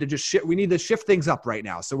Yankees. We need to shift things up right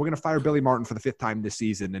now. So we're going to fire Billy Martin for the 5th time this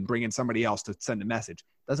season and bring in somebody else to send a message.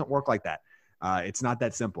 It doesn't work like that. It's not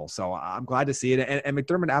that simple. So I'm glad to see it. And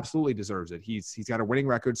McDermott absolutely deserves it. He's got a winning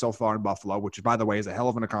record so far in Buffalo, which, by the way, is a hell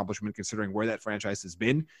of an accomplishment considering where that franchise has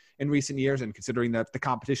been in recent years and considering the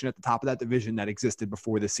competition at the top of that division that existed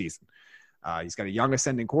before this season. He's got a young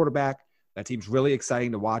ascending quarterback. That team's really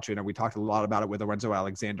exciting to watch. And we talked a lot about it with Lorenzo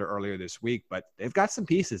Alexander earlier this week, but they've got some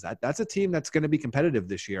pieces. That's a team that's going to be competitive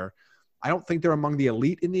this year. I don't think they're among the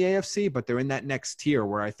elite in the AFC, but they're in that next tier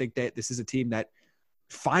where I think that this is a team that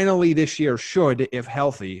finally this year should, if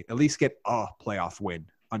healthy, at least get a playoff win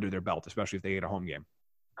under their belt, especially if they get a home game.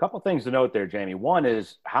 A couple things to note there, Jamie. One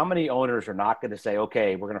is, how many owners are not going to say,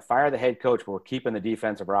 okay, we're going to fire the head coach, but we're keeping the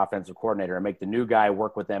defensive or offensive coordinator and make the new guy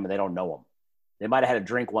work with them and they don't know him. They might have had a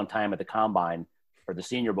drink one time at the Combine or the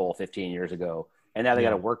Senior Bowl 15 years ago, and now they got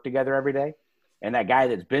to work together every day. And that guy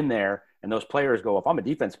that's been there, and those players go, if I'm a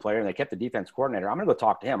defense player and they kept the defense coordinator, I'm going to go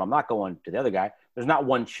talk to him. I'm not going to the other guy. There's not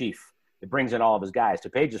one chief that brings in all of his guys. To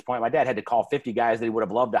Paige's point, my dad had to call 50 guys that he would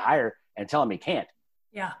have loved to hire and tell him he can't.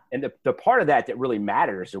 Yeah. And the part of that really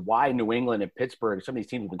matters, and why New England and Pittsburgh, some of these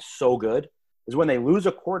teams have been so good, is when they lose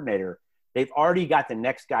a coordinator, they've already got the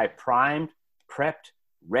next guy primed, prepped,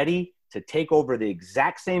 ready to take over the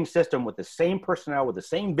exact same system with the same personnel, with the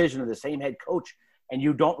same vision of the same head coach, and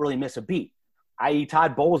you don't really miss a beat. I.e.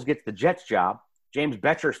 Todd Bowles gets the Jets job. James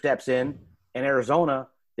Bettcher steps in Arizona.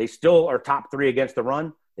 They still are top 3 against the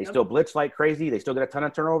run. They still blitz like crazy. They still get a ton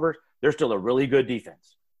of turnovers. They're still a really good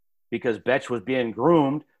defense because Betch was being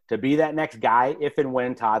groomed to be that next guy if and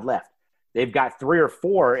when Todd left. They've got 3 or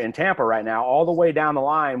 4 in Tampa right now, all the way down the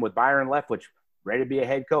line with Byron Leftwich ready to be a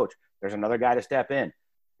head coach. There's another guy to step in.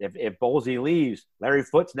 If Bowlesy leaves, Larry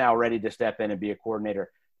Foote's now ready to step in and be a coordinator.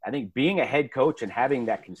 I think being a head coach and having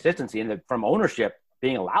that consistency and from ownership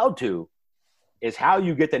being allowed to is how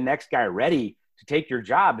you get the next guy ready to take your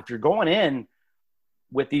job. If you're going in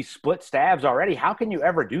with these split staffs already, how can you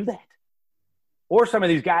ever do that? Or some of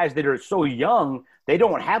these guys that are so young, they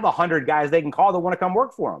don't have 100 guys they can call that want to come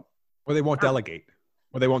work for them. Or they won't delegate.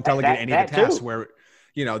 Or they won't delegate any of the tasks where –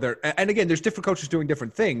 and again, there's different coaches doing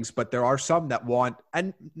different things, but there are some that want,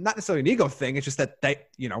 and not necessarily an ego thing. It's just that they,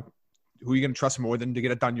 who are you going to trust more than to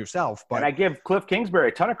get it done yourself? But, and I give Cliff Kingsbury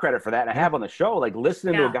a ton of credit for that. And I have on the show, like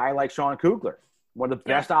listening to a guy like Sean Kugler, one of the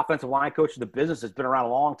best offensive line coaches in the business, has been around a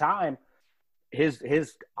long time. His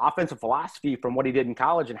offensive philosophy from what he did in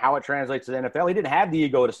college and how it translates to the NFL, he didn't have the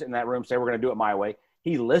ego to sit in that room and say, we're going to do it my way.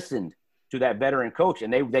 He listened to that veteran coach,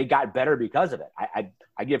 and they got better because of it.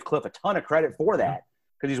 I give Cliff a ton of credit for that.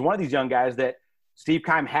 Because he's one of these young guys that Steve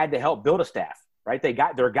Keim had to help build a staff, right? They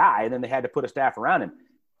got their guy, and then they had to put a staff around him.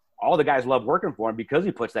 All the guys love working for him because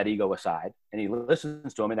he puts that ego aside, and he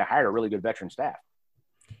listens to him, and they hired a really good veteran staff.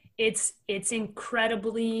 It's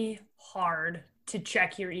incredibly hard to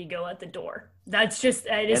check your ego at the door. That's just –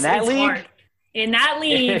 it's hard. In that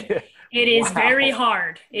league, It is very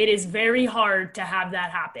hard. It is very hard to have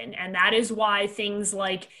that happen. And that is why things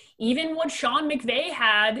like even what Sean McVay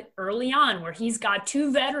had early on, where he's got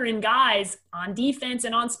 2 veteran guys on defense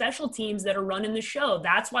and on special teams that are running the show.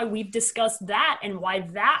 That's why we've discussed that and why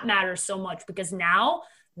that matters so much, because now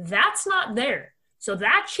that's not there. So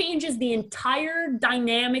that changes the entire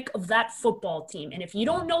dynamic of that football team. And if you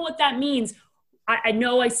don't know what that means, I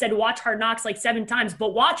know I said watch Hard Knocks like 7 times,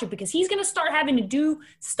 but watch it, because he's going to start having to do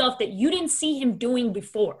stuff that you didn't see him doing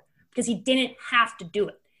before, because he didn't have to do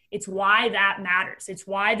it. It's why that matters. It's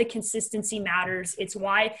why the consistency matters. It's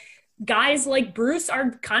why guys like Bruce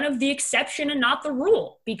are kind of the exception and not the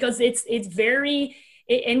rule, because it's very –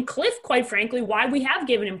 and Cliff, quite frankly, why we have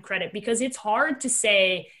given him credit, because it's hard to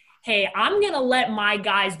say – hey, I'm going to let my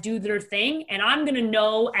guys do their thing, and I'm going to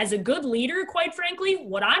know as a good leader, quite frankly,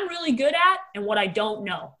 what I'm really good at and what I don't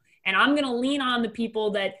know. And I'm going to lean on the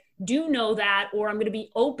people that do know that, or I'm going to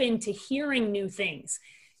be open to hearing new things.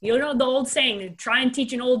 You know, the old saying, try and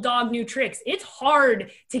teach an old dog new tricks. It's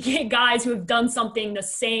hard to get guys who have done something the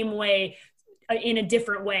same way in a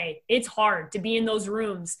different way. It's hard to be in those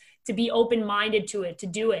rooms, to be open-minded to it, to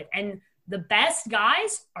do it. And the best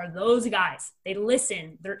guys are those guys. They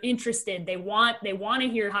listen, they're interested, they want to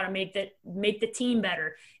hear how to make the team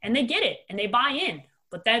better, and they get it and they buy in.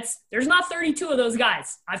 But there's not 32 of those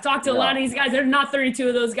guys. I've talked to a lot of these guys. There's not 32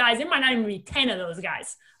 of those guys. There might not even be 10 of those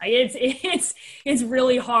guys. Like it's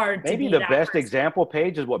really hard. Maybe the best example,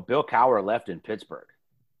 Paige, is what Bill Cowher left in Pittsburgh,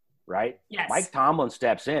 right? Yes. Mike Tomlin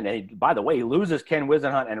steps in, and by the way, he loses Ken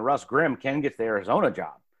Wisenhunt and Russ Grimm. Ken gets the Arizona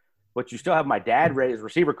job. But you still have my dad, ready as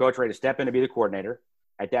receiver coach, ready to step in to be the coordinator.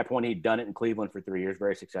 At that point, he'd done it in Cleveland for 3 years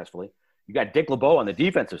very successfully. You got Dick LeBeau on the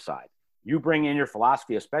defensive side. You bring in your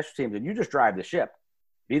philosophy of special teams, and you just drive the ship.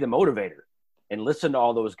 Be the motivator and listen to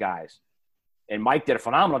all those guys. And Mike did a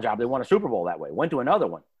phenomenal job. They won a Super Bowl that way, went to another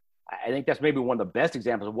one. I think that's maybe one of the best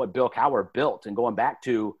examples of what Bill Cowher built. And going back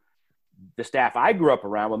to the staff I grew up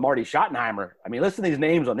around with Marty Schottenheimer, I mean, listen to these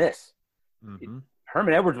names on this. Mm-hmm.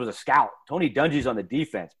 Herman Edwards was a scout. Tony Dungy's on the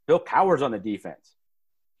defense. Bill Cowher's on the defense.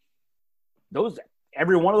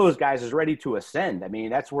 Every one of those guys is ready to ascend. I mean,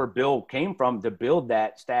 that's where Bill came from, to build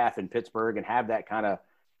that staff in Pittsburgh and have that kind of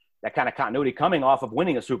continuity coming off of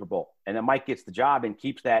winning a Super Bowl. And then Mike gets the job and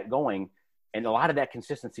keeps that going. And a lot of that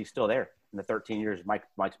consistency is still there in the 13 years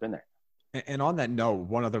Mike's been there. And on that note,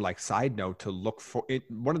 one other side note to look for it.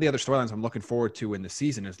 One of the other storylines I'm looking forward to in the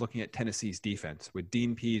season is looking at Tennessee's defense. With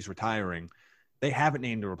Dean Pease retiring, they haven't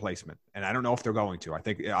named a replacement, and I don't know if they're going to. I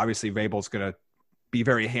think obviously Vrabel's going to be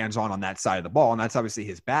very hands-on on that side of the ball, and that's obviously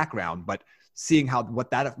his background. But seeing what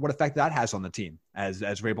effect that has on the team as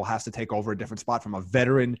Vrabel has to take over a different spot from a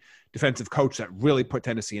veteran defensive coach that really put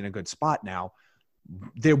Tennessee in a good spot now,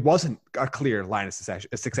 there wasn't a clear line of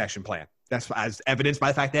succession plan. That's as evidenced by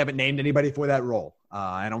the fact they haven't named anybody for that role.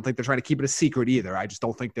 I don't think they're trying to keep it a secret either. I just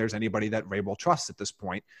don't think there's anybody that Vrabel trusts at this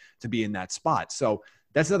point to be in that spot. So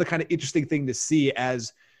that's another kind of interesting thing to see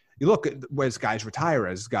as you look at as guys retire,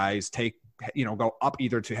 as guys go up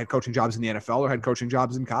either to head coaching jobs in the NFL or head coaching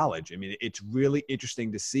jobs in college. I mean, it's really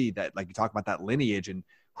interesting to see that, like you talk about that lineage and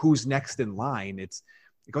who's next in line. It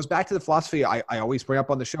goes back to the philosophy I always bring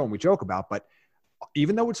up on the show and we joke about, but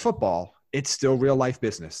even though it's football, it's still real life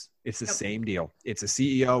business. It's the same deal. It's a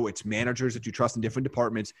CEO, it's managers that you trust in different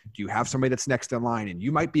departments. Do you have somebody that's next in line? And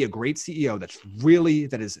you might be a great CEO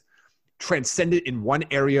that is transcendent in one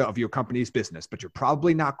area of your company's business, but you're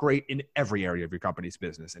probably not great in every area of your company's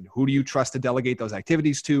business. And who do you trust to delegate those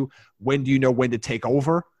activities to? When do you know when to take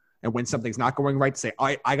over? And when something's not going right, to say,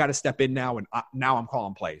 I got to step in now, and now I'm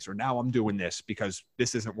calling plays, or now I'm doing this because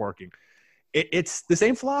this isn't working. It's the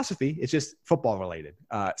same philosophy. It's just football related.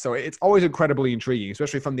 So it's always incredibly intriguing,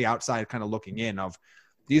 especially from the outside kind of looking in of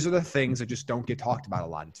these are the things that just don't get talked about a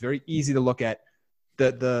lot. It's very easy to look at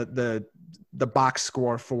the box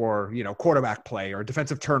score for, quarterback play or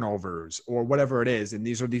defensive turnovers or whatever it is. And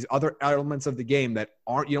these are these other elements of the game that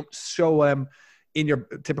you don't show them in your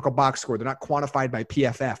typical box score. They're not quantified by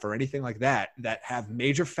PFF or anything like that have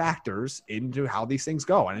major factors into how these things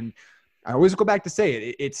go. And I always go back to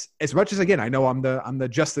say it's as much as, again, I know I'm the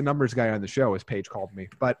just the numbers guy on the show, as Paige called me,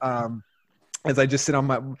 but as I just sit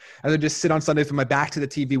on Sundays with my back to the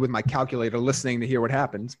TV with my calculator, listening to hear what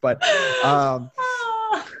happens.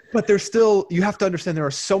 But there's still, you have to understand there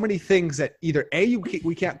are so many things that either A,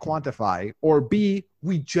 we can't quantify, or B,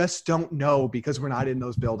 we just don't know because we're not in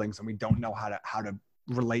those buildings and we don't know how to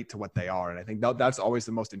relate to what they are. And I think that's always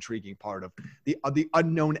the most intriguing part of the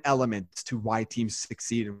unknown elements to why teams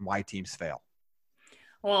succeed and why teams fail.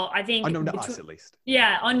 Well, I think unknown to us, at least.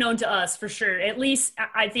 Yeah, unknown to us for sure. At least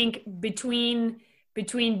I think between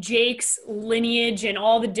between Jake's lineage and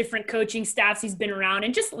all the different coaching staffs he's been around,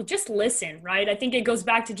 and just listen, right? I think it goes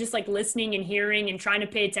back to just like listening and hearing and trying to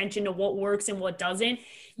pay attention to what works and what doesn't.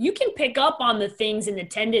 You can pick up on the things and the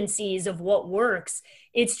tendencies of what works.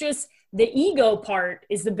 It's just the ego part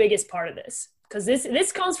is the biggest part of this, because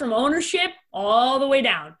this comes from ownership all the way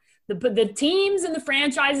down. The teams and the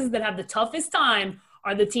franchises that have the toughest time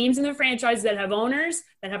are the teams and the franchises that have owners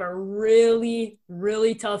that have a really,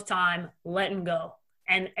 really tough time letting go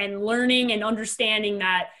and learning and understanding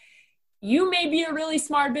that you may be a really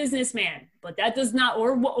smart businessman, but that does not,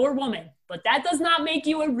 or woman, but that does not make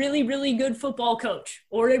you a really, really good football coach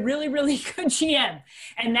or a really, really good GM.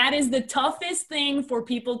 And that is the toughest thing for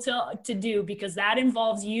people to do, because that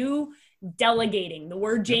involves you delegating, the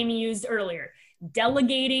word Jamie used earlier,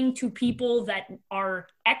 delegating to people that are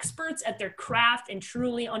experts at their craft and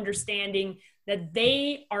truly understanding that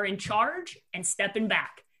they are in charge and stepping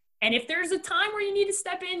back. And if there's a time where you need to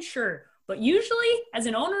step in, sure. But usually as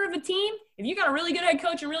an owner of a team, if you got a really good head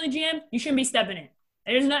coach and really GM, you shouldn't be stepping in.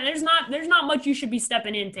 There's not much you should be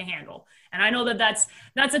stepping in to handle. And I know that's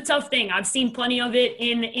a tough thing. I've seen plenty of it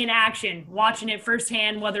in action, watching it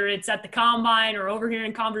firsthand, whether it's at the combine or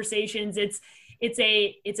overhearing conversations. It's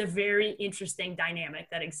a very interesting dynamic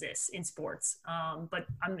that exists in sports. But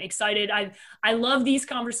I'm excited. I love these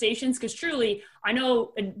conversations because truly, I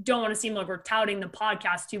know I don't want to seem like we're touting the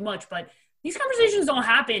podcast too much, but these conversations don't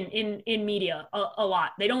happen in media a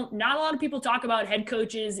lot. Not a lot of people talk about head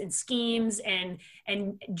coaches and schemes and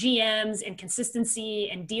GMs and consistency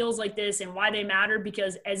and deals like this and why they matter,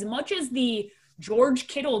 because as much as the George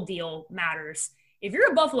Kittle deal matters, if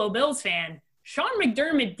you're a Buffalo Bills fan, Sean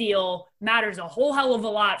McDermott deal matters a whole hell of a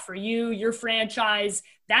lot for you, your franchise,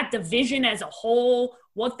 that division as a whole,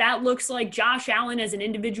 what that looks like, Josh Allen as an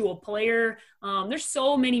individual player. There's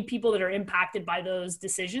so many people that are impacted by those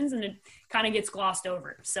decisions, and it kind of gets glossed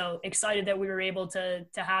over. So excited that we were able to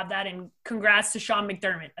have that, and congrats to Sean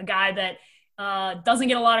McDermott, a guy that doesn't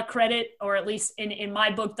get a lot of credit, or at least in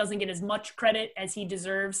my book, doesn't get as much credit as he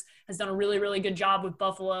deserves, has done a really, really good job with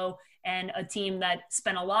Buffalo, and a team that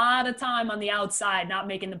spent a lot of time on the outside, not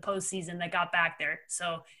making the postseason, that got back there.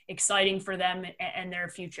 So exciting for them and their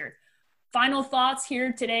future. Final thoughts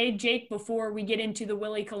here today, Jake, before we get into the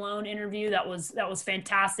Willie Colon interview. That was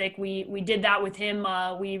fantastic. We did that with him.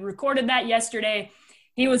 We recorded that yesterday.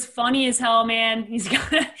 He was funny as hell, man. He's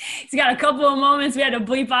got a couple of moments we had to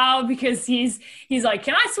bleep out because he's like,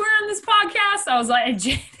 "Can I swear on this podcast?" I was like,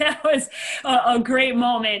 that was a great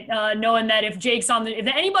moment, knowing that if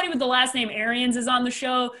anybody with the last name Arians is on the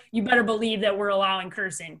show, you better believe that we're allowing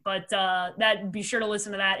cursing. But be sure to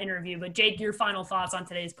listen to that interview. But Jake, your final thoughts on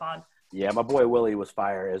today's pod. Yeah, my boy Willie was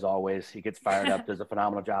fire as always. He gets fired up, does a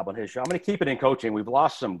phenomenal job on his show. I'm going to keep it in coaching. We've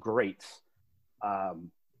lost some greats.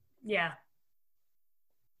 Yeah.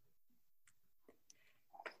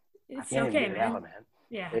 It's okay, man. Out, man.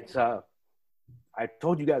 Yeah. It's I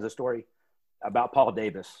told you guys a story about Paul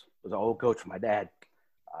Davis, who was an old coach for my dad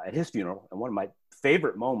at his funeral. And one of my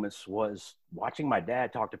favorite moments was watching my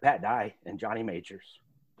dad talk to Pat Dye and Johnny Majors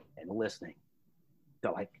and listening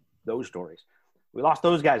to like those stories. We lost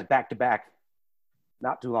those guys back to back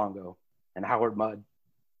not too long ago, and Howard Mudd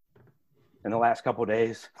in the last couple of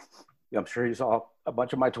days. I'm sure you saw a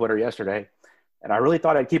bunch of my Twitter yesterday, and I really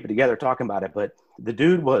thought I'd keep it together talking about it, but the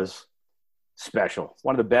dude was special.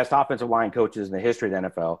 One of the best offensive line coaches in the history of the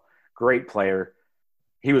NFL. Great player.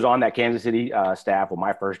 He was on that Kansas City staff when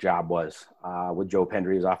my first job was with Joe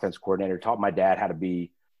Pendry as offensive coordinator. Taught my dad how to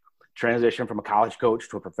transition from a college coach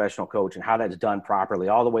to a professional coach and how that's done properly,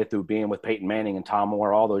 all the way through being with Peyton Manning and Tom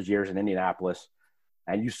Moore all those years in Indianapolis.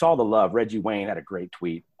 And you saw the love. Reggie Wayne had a great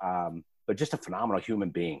tweet, but just a phenomenal human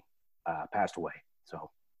being passed away.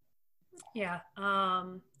 So, yeah.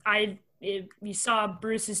 You saw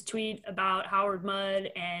Bruce's tweet about Howard Mudd,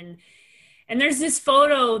 and there's this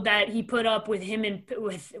photo that he put up with him and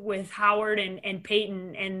with Howard and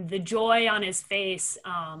Peyton, and the joy on his face.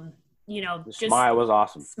 The smile was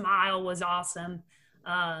awesome. Smile was awesome.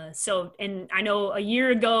 So, and I know a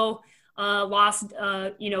year ago, lost,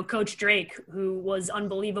 Coach Drake, who was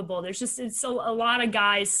unbelievable. It's a lot of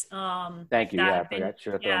guys. Thank you. Yeah, I forgot.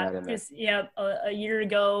 Should have thrown that in there. Yeah, a year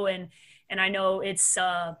ago, and I know it's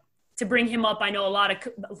to bring him up. I know a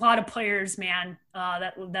lot of players, man,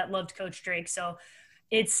 that loved Coach Drake. So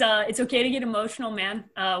it's okay to get emotional, man.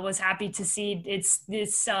 Was happy to see it's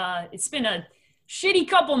been a shitty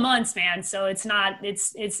couple months, man. So it's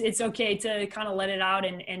okay to kind of let it out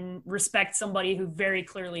and respect somebody who very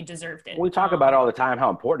clearly deserved it. We talk about it all the time, how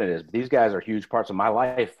important it is. But these guys are huge parts of my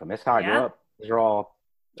life. I mean, that's how I grew up.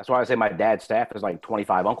 That's why I say my dad's staff is like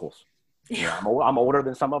 25 uncles. I'm older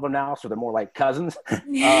than some of them now, so they're more like cousins.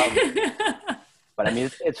 But I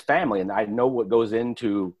mean, it's family, and I know what goes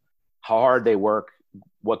into how hard they work,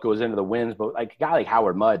 what goes into the wins. But like a guy like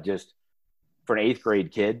Howard Mudd, just for an 8th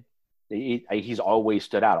grade kid, he's always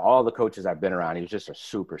stood out. All the coaches I've been around, he was just a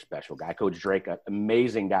super special guy. Coach Drake, an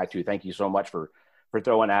amazing guy too. Thank you so much for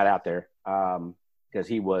throwing that out there, because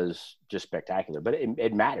he was just spectacular. But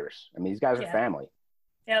it matters. I mean, these guys are family.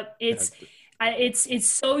 Yep, it's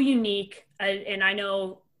so unique, and I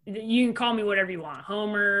know you can call me whatever you want,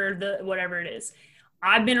 Homer, whatever it is.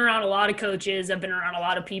 I've been around a lot of coaches. I've been around a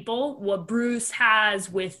lot of people. What Bruce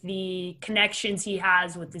has with the connections he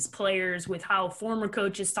has with his players, with how former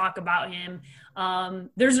coaches talk about him.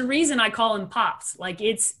 There's a reason I call him Pops. Like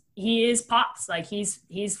he is Pops. Like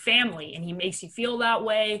he's family, and he makes you feel that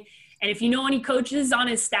way. And if you know any coaches on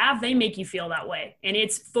his staff, they make you feel that way. And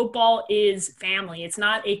football is family. It's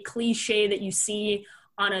not a cliche that you see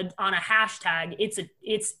on a hashtag.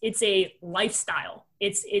 It's a lifestyle.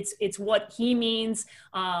 It's what he means.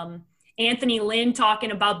 Anthony Lynn talking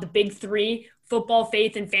about the big 3, football,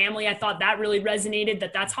 faith, and family. I thought that really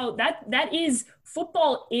resonated. That's how that is.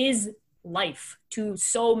 Football is life to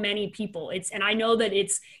so many people. And I know that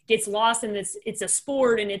gets lost in this. It's a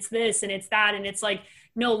sport, and it's this and it's that, and it's like,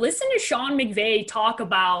 no, listen to Sean McVay talk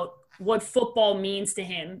about what football means to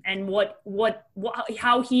him, and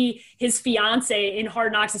how his fiance in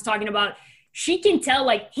Hard Knocks is talking about. She can tell,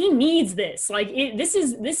 like, he needs this. Like, this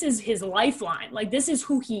is his lifeline. Like, this is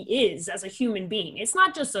who he is as a human being. It's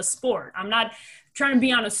not just a sport. I'm not trying to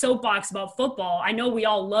be on a soapbox about football. I know we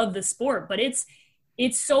all love the sport, but it's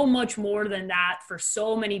so much more than that for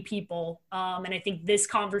so many people. And I think this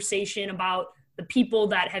conversation about the people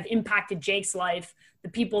that have impacted Jake's life, the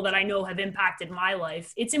people that I know have impacted my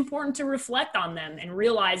life, it's important to reflect on them and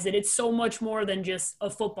realize that it's so much more than just a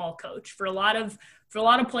football coach. For a lot of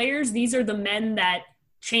players, these are the men that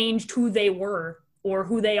changed who they were or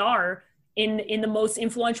who they are in the most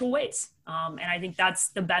influential ways. And I think that's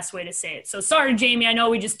the best way to say it. So sorry, Jamie, I know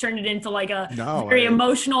we just turned it into like a very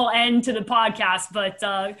emotional end to the podcast, but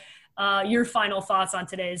your final thoughts on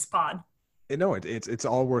today's pod. No, it's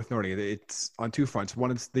all worth noting. It's on 2 fronts. One,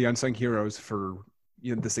 it's the unsung heroes for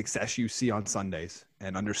the success you see on Sundays,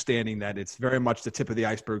 and understanding that it's very much the tip of the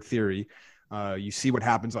iceberg theory. You see what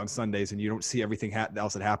happens on Sundays, and you don't see everything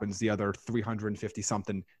else that happens the other 350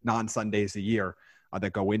 something non-Sundays a year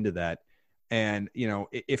that go into that. And,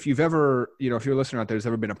 if you've ever, if you're a listener out there who's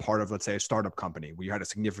ever been a part of, let's say, a startup company where you had a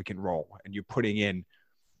significant role and you're putting in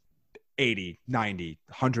 80, 90,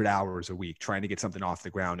 100 hours a week trying to get something off the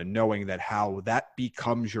ground, and knowing that how that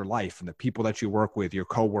becomes your life, and the people that you work with, your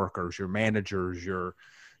coworkers, your managers, your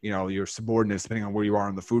subordinates, depending on where you are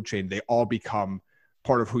on the food chain, they all become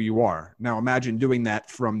part of who you are. Now imagine doing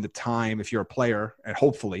that from the time, if you're a player, and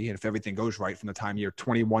hopefully, and if everything goes right, from the time you're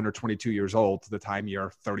 21 or 22 years old to the time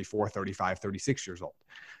you're 34, 35, 36 years old.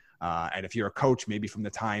 And if you're a coach, maybe from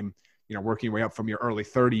the time, working your way up from your early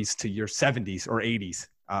 30s to your 70s or 80s.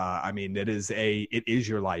 I mean, it is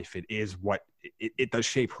your life. It is what it does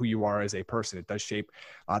shape who you are as a person. It does shape,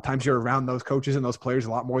 a lot of times you're around those coaches and those players a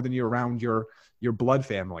lot more than you're around your blood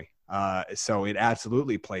family. So it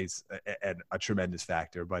absolutely plays a tremendous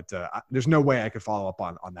factor, but there's no way I could follow up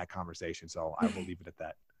on that conversation. So I will leave it at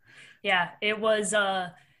that. Yeah, it was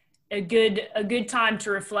a good time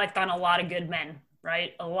to reflect on a lot of good men,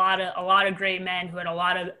 right? A lot of great men who had a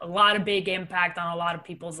lot of big impact on a lot of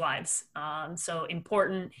people's lives. So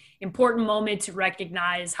important moment to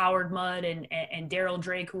recognize Howard Mudd and Daryl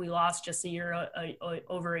Drake, who we lost just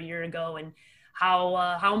over a year ago, and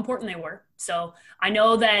how important they were. So I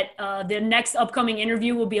know that the next upcoming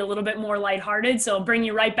interview will be a little bit more lighthearted, so I'll bring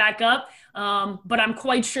you right back up. But I'm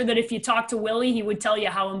quite sure that if you talk to Willie, he would tell you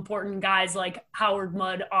how important guys like Howard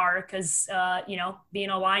Mudd are, because being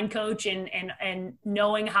a line coach and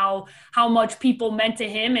knowing how much people meant to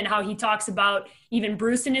him, and how he talks about even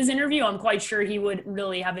Bruce in his interview, I'm quite sure he would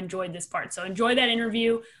really have enjoyed this part. So enjoy that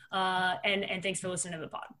interview, and thanks for listening to the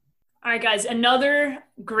pod. All right, guys, another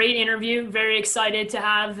great interview. Very excited to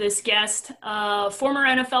have this guest, former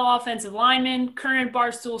NFL offensive lineman, current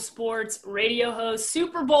Barstool Sports radio host,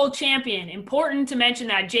 Super Bowl champion. Important to mention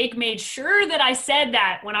that. Jake made sure that I said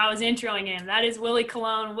that when I was introing him. That is Willie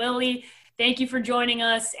Colon. Willie, thank you for joining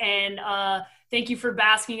us, and thank you for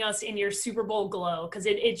basking us in your Super Bowl glow, because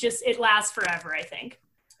it lasts forever, I think.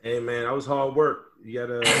 Hey, man, that was hard work. You got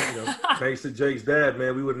to, thanks to Jake's dad,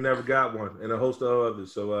 man, we would have never got one, and a host of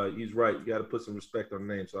others. So he's right. You got to put some respect on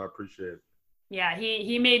the name, so I appreciate it. Yeah,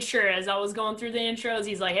 he made sure, as I was going through the intros,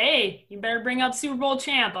 he's like, hey, you better bring up Super Bowl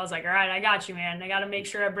champ. I was like, all right, I got you, man. I got to make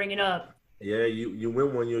sure I bring it up. Yeah, you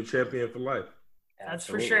win one, you're a champion for life. That's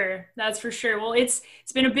for sure. That's for sure. Well, it's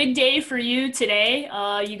been a big day for you today.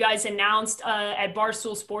 You guys announced at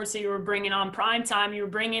Barstool Sports that you were bringing on primetime. You were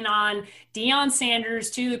bringing on Deion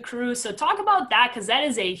Sanders to the crew. So talk about that, because that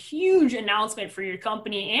is a huge announcement for your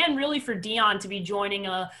company and really for Deion to be joining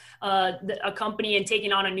a company and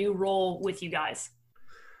taking on a new role with you guys.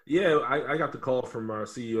 Yeah, I got the call from our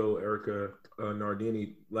CEO, Erica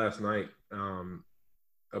Nardini, last night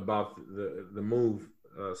about the move,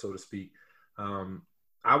 so to speak.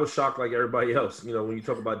 I was shocked like everybody else. You know, when you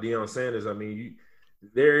talk about Deion Sanders, I mean,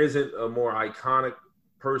 there isn't a more iconic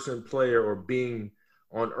person, player, or being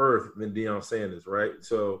on earth than Deion Sanders, right?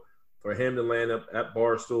 So for him to land up at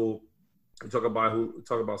Barstool, talk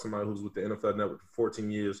about somebody who's with the NFL Network for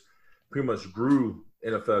 14 years, pretty much grew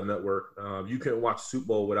NFL Network. You couldn't watch Super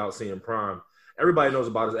Bowl without seeing Prime. Everybody knows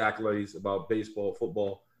about his accolades, about baseball,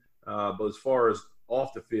 football, but as far as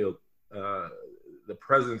off the field, the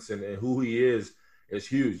presence and who he is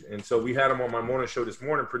huge. And so we had him on my morning show this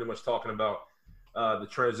morning pretty much talking about the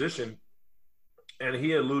transition. And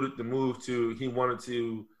he alluded the move to he wanted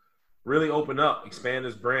to really open up, expand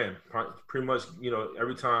his brand. Pretty much, you know,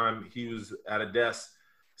 every time he was at a desk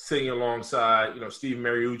sitting alongside, you know, Steve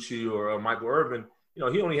Mariucci or Michael Irvin, you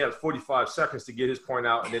know, he only had 45 seconds to get his point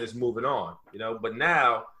out and then it's moving on, you know. But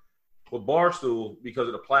now with Barstool, because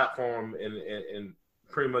of the platform and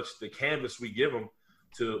pretty much the canvas we give him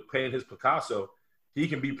to paint his Picasso, he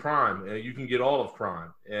can be Prime, and you can get all of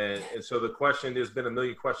Prime. And so the question, there's been a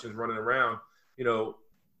million questions running around. You know,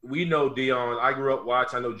 we know Deion. I grew up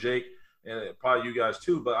watching. I know Jake, and probably you guys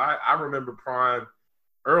too. But I remember Prime,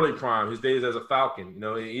 early Prime, his days as a Falcon. You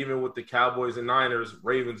know, even with the Cowboys and Niners,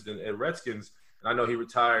 Ravens and Redskins. And I know he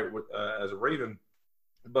retired as a Raven.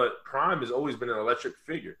 But Prime has always been an electric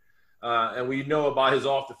figure. And we know about his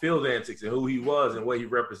off-the-field antics and who he was and what he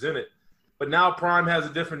represented. But now Prime has a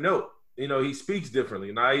different note. You know, he speaks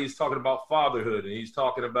differently. Now he's talking about fatherhood, and he's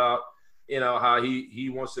talking about, you know, how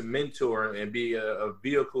he wants to mentor and be a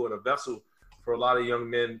vehicle and a vessel for a lot of young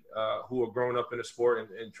men who are growing up in the sport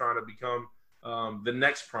and trying to become the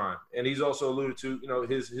next Prime. And he's also alluded to, you know,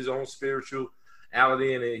 his own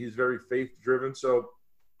spirituality, and he's very faith-driven. So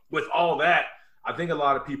with all that, I think a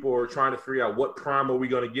lot of people are trying to figure out what Prime are we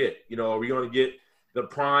going to get. You know, are we going to get the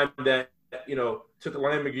Prime that, you know, took a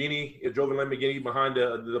Lamborghini, drove a Lamborghini behind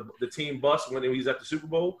the team bus when he was at the Super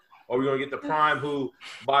Bowl? Or are we going to get the Prime who,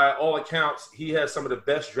 by all accounts, he has some of the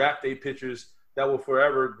best draft day pictures that will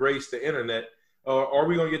forever grace the internet? Or are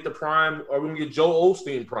we going to get the Prime, or are we going to get Joel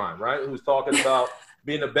Osteen Prime, right, who's talking about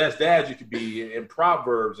being the best dad you could be in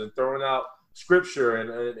Proverbs and throwing out scripture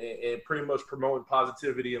and pretty much promoting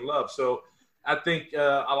positivity and love. So I think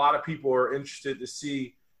a lot of people are interested to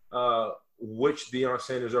see which Deion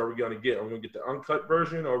Sanders are we going to get. Are we going to get the uncut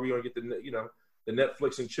version, or are we going to get the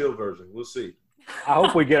Netflix and chill version? We'll see. I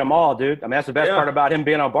hope we get them all, dude. I mean, that's the best part about him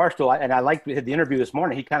being on Barstool. And I liked the interview this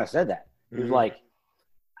morning. He kind of said that. He was like,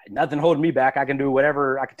 nothing holding me back. I can do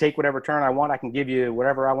whatever. I can take whatever turn I want. I can give you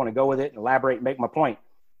whatever I want to go with it and elaborate and make my point.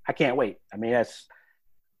 I can't wait. I mean, I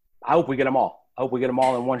hope we get them all. I hope we get them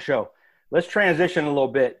all in one show. Let's transition a little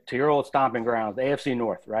bit to your old stomping grounds, the AFC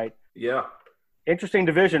North, right? Yeah. Interesting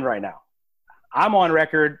division right now. I'm on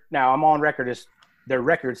record as their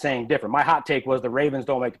record saying different. My hot take was the Ravens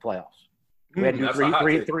don't make the playoffs. We had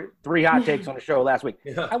to do three hot takes on the show last week.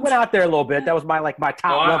 Yeah. I went out there a little bit. That was my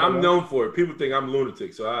top level. I'm known for it. People think I'm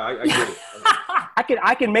lunatic, so I get it.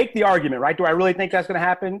 I can make the argument, right? Do I really think that's going to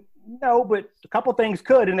happen? No, but a couple things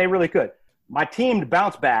could, and they really could. My team to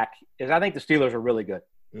bounce back is I think the Steelers are really good.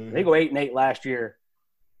 Mm-hmm. They go 8-8 last year.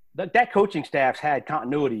 That coaching staff's had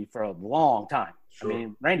continuity for a long time. Sure. I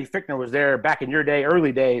mean, Randy Fichtner was there back in your day,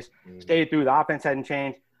 early days, stayed through. The offense hadn't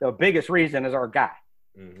changed. The biggest reason is our guy.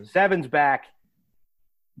 Mm-hmm. Seven's back.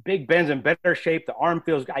 Big Ben's in better shape. The arm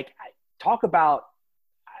feels – I talk about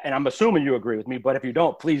 – and I'm assuming you agree with me, but if you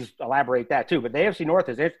don't, please elaborate that too. But the AFC North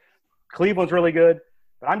is it. Cleveland's really good.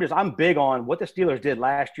 But I'm big on what the Steelers did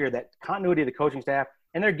last year, that continuity of the coaching staff,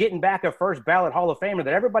 and they're getting back a first ballot Hall of Famer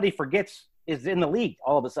that everybody forgets is in the league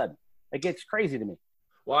all of a sudden. It gets crazy to me.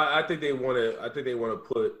 Well, I think they want to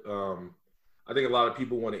put. I think a lot of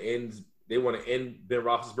people want to end. They want to end Ben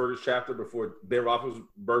Roethlisberger's chapter before Ben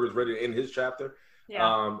Roethlisberger's ready to end his chapter.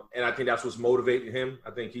 Yeah. And I think that's what's motivating him.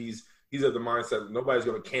 I think he's of the mindset that nobody's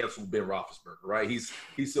going to cancel Ben Roethlisberger, right? He's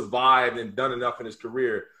survived and done enough in his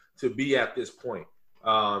career to be at this point.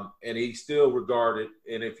 And he's still regarded.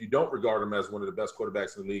 And if you don't regard him as one of the best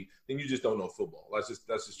quarterbacks in the league, then you just don't know football. Let's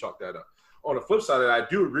just chalk that up. On the flip side of that, I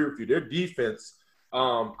do agree with you. Their defense,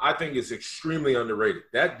 I think, is extremely underrated.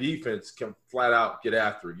 That defense can flat out get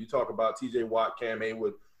after it. You talk about T.J. Watt, Cam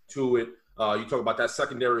Hayward, to it. You talk about that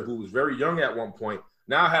secondary who was very young at one point,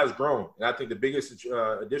 now has grown. And I think the biggest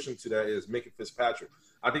addition to that is Minkah Fitzpatrick.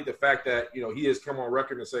 I think the fact that, he has come on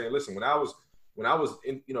record and saying, listen, when I was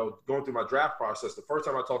in, going through my draft process, the first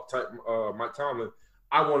time I talked to Mike Tomlin,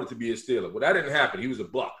 I wanted to be a Steeler. Well, that didn't happen. He was a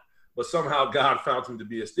Buck. But somehow God found him to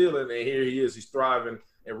be a Steeler, and here he is. He's thriving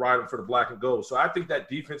and riding for the black and gold. So I think that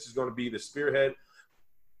defense is going to be the spearhead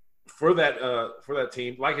for that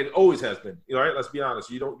team, like it always has been. Right? Let's be honest.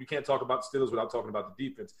 You can't talk about the Steelers without talking about the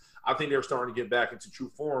defense. I think they're starting to get back into true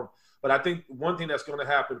form. But I think one thing that's going to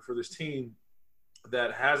happen for this team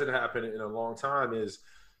that hasn't happened in a long time is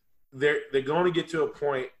they're going to get to a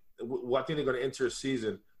point. I think they're going to enter a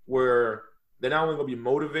season where they're not only going to be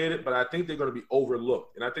motivated, but I think they're going to be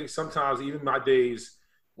overlooked. And I think sometimes, even my days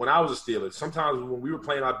when I was a Steeler, sometimes when we were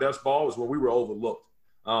playing our best ball was when we were overlooked.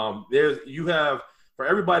 For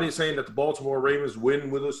everybody saying that the Baltimore Ravens they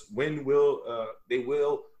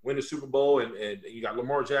will win the Super Bowl, and you got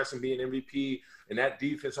Lamar Jackson being MVP and that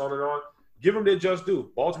defense on and on. Give them their just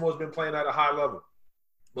due. Baltimore's been playing at a high level.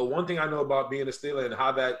 But one thing I know about being a Steeler and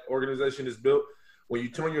how that organization is built, when you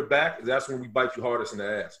turn your back, that's when we bite you hardest in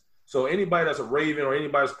the ass. So anybody that's a Raven or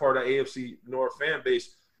anybody that's part of the AFC North fan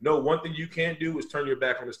base, know one thing you can't do is turn your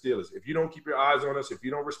back on the Steelers. If you don't keep your eyes on us, if you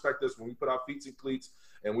don't respect us when we put our feet in cleats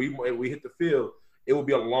and we hit the field, it will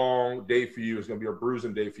be a long day for you. It's going to be a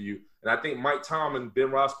bruising day for you. And I think Mike Tomlin, Ben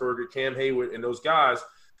Roethlisberger, Cam Hayward, and those guys,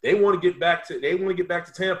 they want to get back to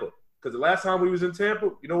Tampa. Because the last time we was in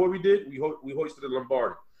Tampa, you know what we did? We hoisted the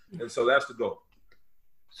Lombardi. And so that's the goal.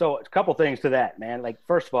 So a couple things to that, man. Like,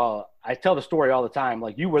 first of all, I tell the story all the time.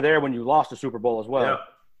 Like, you were there when you lost the Super Bowl as well. Yeah.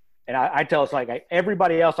 And I tell us, like,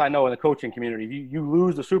 everybody else I know in the coaching community, you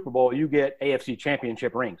lose the Super Bowl, you get AFC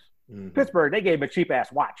championship rings. Mm-hmm. Pittsburgh, they gave him a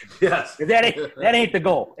cheap-ass watch. Yes. That ain't the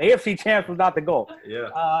goal. AFC champs was not the goal.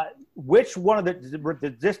 Yeah. Which one of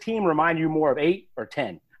does this team remind you more of 8 or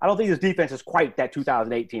 10? I don't think this defense is quite that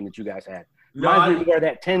 2008 team that you guys had. Reminds me more of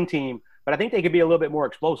that 10 team, but I think they could be a little bit more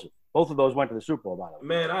explosive. Both of those went to the Super Bowl, by the way.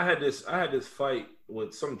 Man, I had this fight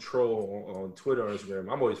with some troll on Twitter or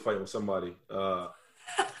Instagram. I'm always fighting with somebody,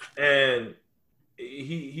 and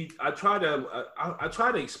I tried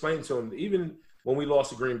to explain to him, even when we lost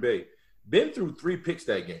to Green Bay, been through 3 picks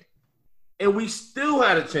that game, and we still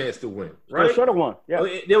had a chance to win. Right? Should have won. Yeah.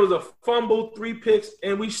 There was a fumble, 3 picks,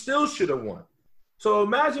 and we still should have won. So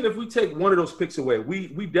imagine if we take one of those picks away, we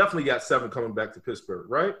definitely got 7 coming back to Pittsburgh,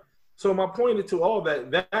 right? So my point to all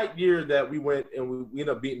that year that we went and we ended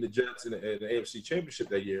up beating the Jets in the AFC Championship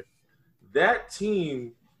that year, that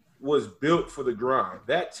team was built for the grind.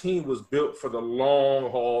 That team was built for the long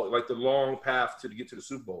haul, like the long path to get to the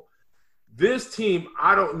Super Bowl. This team,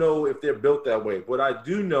 I don't know if they're built that way. What I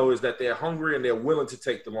do know is that they're hungry and they're willing to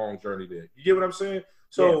take the long journey there. You get what I'm saying?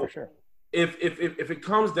 So yeah, for sure. If it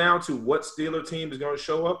comes down to what Steeler team is going to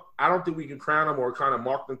show up, I don't think we can crown them or kind of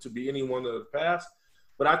mark them to be anyone of the past.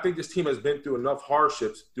 But I think this team has been through enough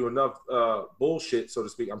hardships, through enough bullshit, so to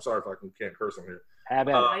speak. I'm sorry if I can't curse on here.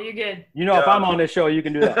 You're good. If I'm on this show, you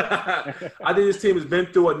can do that. I think this team has been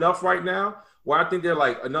through enough right now where I think they're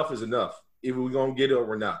like, enough is enough. Either we're going to get it or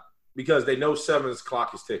we're not. Because they know 7's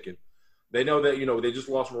clock is ticking. They know that, they just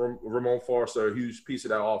lost Ramon Foster, a huge piece of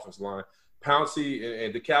that offensive line. Pouncey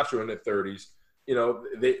and DeCastro in their 30s.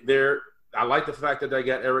 I like the fact that they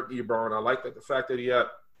got Eric Ebron. I like the fact that he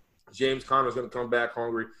got James Conner's going to come back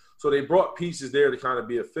hungry. So they brought pieces there to kind of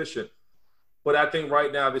be efficient. But I think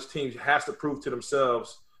right now this team has to prove to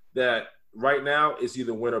themselves that right now it's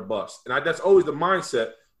either win or bust. And that's always the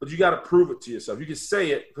mindset, but you got to prove it to yourself. You can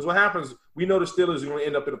say it because what happens, we know the Steelers are going to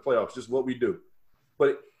end up in the playoffs, just what we do.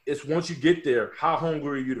 But it's once you get there, how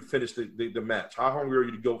hungry are you to finish the match? How hungry are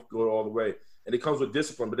you to go all the way? And it comes with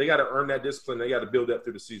discipline, but they got to earn that discipline. They got to build that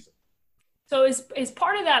through the season. So is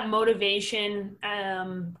part of that motivation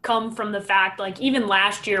come from the fact, like even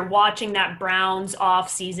last year, watching that Browns off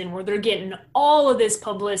season where they're getting all of this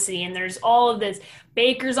publicity and there's all of this,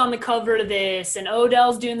 Baker's on the cover of this and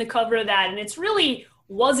Odell's doing the cover of that, and it's really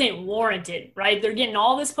wasn't warranted, right? They're getting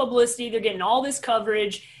all this publicity, they're getting all this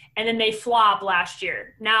coverage, and then they flop last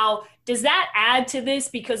year. Now, does that add to this?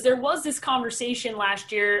 Because there was this conversation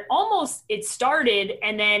last year, almost it started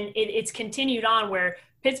and then it's continued on where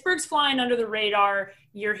Pittsburgh's flying under the radar.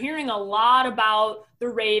 You're hearing a lot about the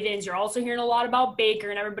Ravens. You're also hearing a lot about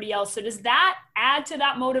Baker and everybody else. So does that add to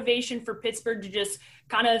that motivation for Pittsburgh to just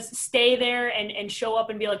kind of stay there and show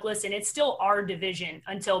up and be like, listen, it's still our division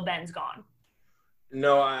until Ben's gone?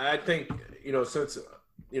 No, I think, since,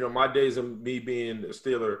 my days of me being a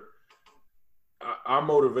Steeler, our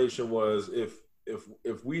motivation was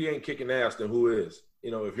if we ain't kicking ass, then who is?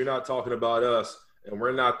 If you're not talking about us, and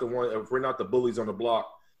we're not the bullies on the block,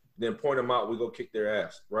 then point them out. We go kick their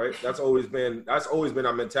ass, right? That's always been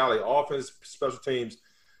our mentality. Offense, special teams.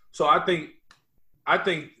 So I think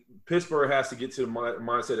Pittsburgh has to get to the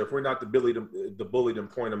mindset, if we're not the bully, then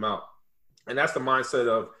point them out. And that's the mindset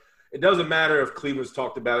of, it doesn't matter if Cleveland's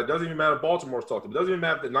talked about it. It doesn't even matter if Baltimore's talked about it. It doesn't even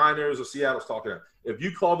matter if the Niners or Seattle's talking about it. If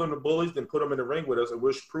you call them the bullies, then put them in the ring with us, and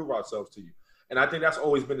we'll prove ourselves to you. And I think that's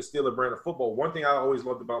always been the Steeler brand of football. One thing I always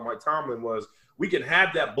loved about Mike Tomlin was we can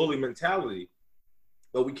have that bully mentality,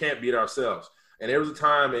 but we can't beat ourselves. And there was a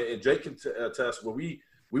time, and Jake can attest, where we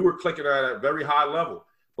were clicking at a very high level.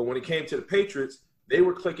 But when it came to the Patriots, they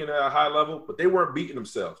were clicking at a high level, but they weren't beating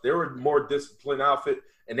themselves. They were a more disciplined outfit,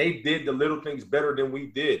 and they did the little things better than we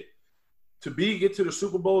did. To get to the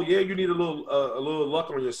Super Bowl, yeah, you need a little luck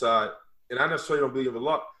on your side, and I necessarily don't believe in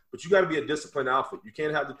luck, but you got to be a disciplined outfit. You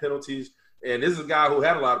can't have the penalties, and this is a guy who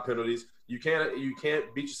had a lot of penalties. You can't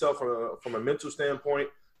beat yourself from a mental standpoint.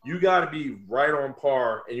 You got to be right on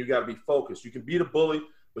par, and you got to be focused. You can beat a bully,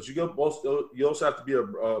 but you also have to be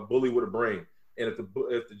a bully with a brain. And if the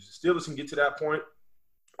Steelers can get to that point,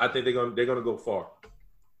 I think they're gonna go far.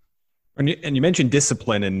 And you mentioned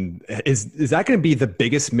discipline, and is that going to be the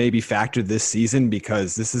biggest maybe factor this season?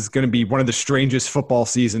 Because this is going to be one of the strangest football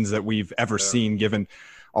seasons that we've ever seen, given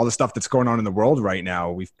all the stuff that's going on in the world right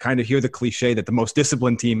now. We've kind of hear the cliche that the most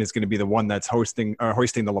disciplined team is going to be the one that's hoisting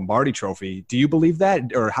the Lombardi Trophy. Do you believe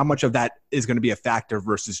that, or how much of that is going to be a factor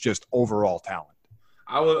versus just overall talent?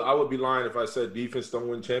 I would be lying if I said defense don't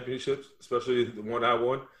win championships, especially the one I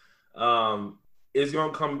won. It's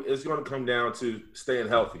going to come down to staying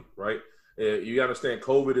healthy, right? You got to understand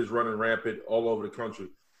COVID is running rampant all over the country.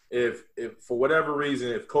 If for whatever reason,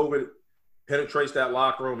 if COVID penetrates that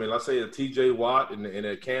locker room, and let's say a TJ Watt and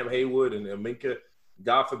a Cam Haywood and a Minka,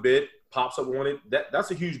 God forbid, pops up on it,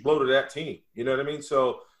 that's a huge blow to that team. You know what I mean?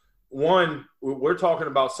 So, one, we're talking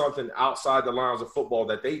about something outside the lines of football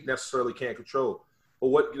that they necessarily can't control. But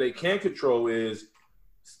what they can control is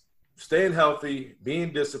staying healthy,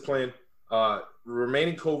 being disciplined,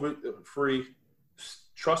 remaining COVID-free,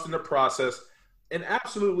 trusting the process, and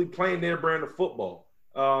absolutely playing their brand of football.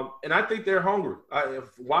 And I think they're hungry.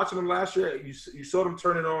 Watching them last year, you saw them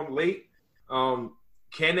turn it on late.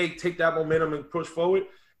 Can they take that momentum and push forward?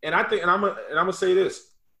 And I think, and I'm gonna say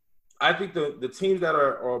this, I think the teams that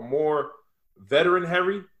are more veteran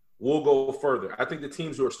heavy will go further. I think the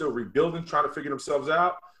teams who are still rebuilding, trying to figure themselves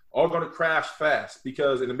out, are going to crash fast,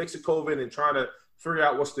 because in the mix of COVID and trying to figure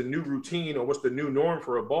out what's the new routine or what's the new norm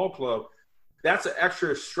for a ball club, that's an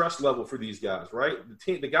extra stress level for these guys, right?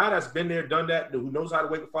 The guy that's been there, done that, who knows how to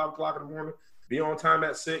wake up 5 o'clock in the morning, be on time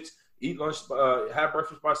at 6, eat lunch, have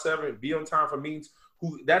breakfast by 7, be on time for meetings.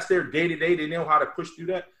 That's their day to day. They know how to push through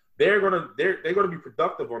that. They're gonna be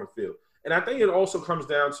productive on the field. And I think it also comes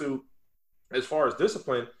down to, as far as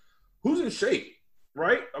discipline, who's in shape,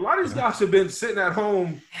 right? A lot of these guys have been sitting at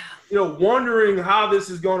home, wondering how this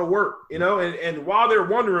is going to work, and while they're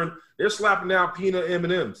wondering, they're slapping down peanut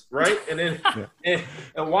M&Ms, right? And then,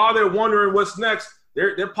 and while they're wondering what's next,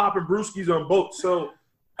 they're popping brewskis on boats. So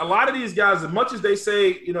a lot of these guys, as much as they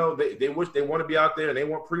say, they wish they want to be out there and they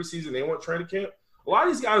want preseason, they want training camp, a lot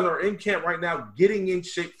of these guys are in camp right now getting in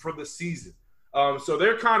shape for the season. So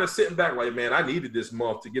they're kind of sitting back like, man, I needed this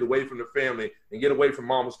month to get away from the family and get away from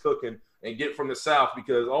mama's cooking and get from the South,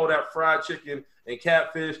 because all that fried chicken and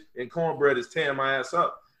catfish and cornbread is tearing my ass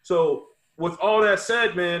up. So with all that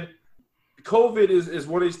said, man, COVID is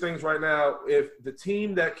one of these things right now. If the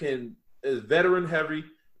team that is veteran heavy,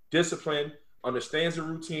 disciplined, understands the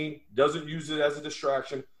routine, doesn't use it as a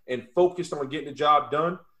distraction, and focused on getting the job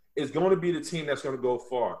done, is going to be the team that's going to go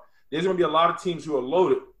far. There's going to be a lot of teams who are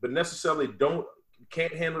loaded, but necessarily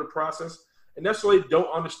can't handle the process, and necessarily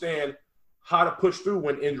don't understand how to push through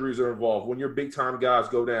when injuries are involved, when your big-time guys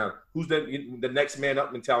go down. Who's the next man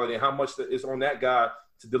up mentality, and how much is on that guy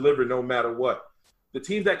to deliver no matter what. The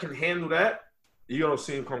teams that can handle that, you're going to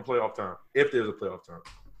see them come playoff time, if there's a playoff time.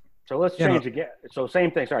 So let's change again. So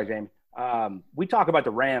same thing. Sorry, Jamie. We talk about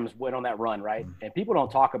the Rams went on that run, right? And people don't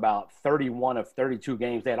talk about 31 of 32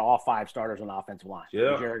 games. They had all 5 starters on the offensive line.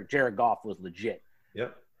 Yeah. Jared Goff was legit.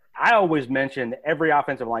 Yep. I always mention every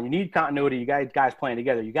offensive line, you need continuity. You guys playing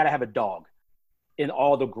together. You got to have a dog in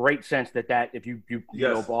all the great sense that if you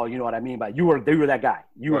know ball, you know what I mean by you were that guy.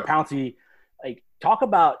 You were Pouncey. Like, talk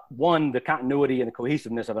about, one, the continuity and the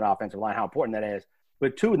cohesiveness of an offensive line, how important that is.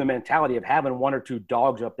 But 2, the mentality of having 1 or 2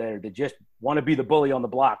 dogs up there that just want to be the bully on the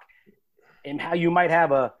block. And how you might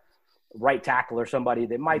have a right tackle or somebody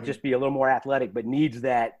that might just be a little more athletic, but needs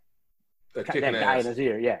that guy in his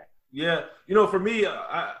ear. Yeah. Yeah. For me,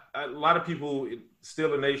 a lot of people,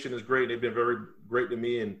 Steeler Nation is great. They've been very great to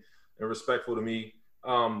me and respectful to me.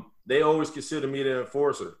 they always consider me the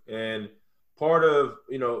enforcer. And part of,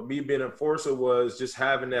 me being an enforcer was just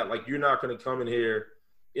having that, like, you're not going to come in here.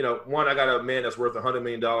 One, I got a man that's worth $100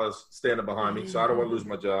 million standing behind me, so I don't want to lose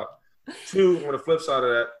my job. Two, on the flip side of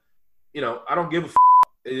that, I don't give a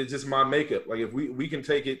it's just my makeup. Like, if we can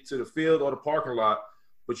take it to the field or the parking lot,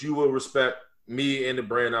 but you will respect me and the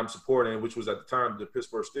brand I'm supporting, which was at the time the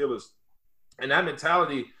Pittsburgh Steelers. And that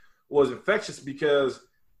mentality was infectious, because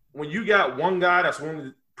when you got one guy that's willing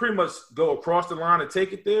to pretty much go across the line and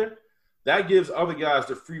take it there, that gives other guys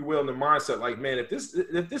the free will and the mindset. Like, man, if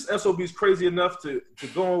this SOB is crazy enough to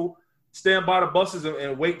go stand by the buses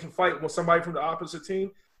and wait to fight with somebody from the opposite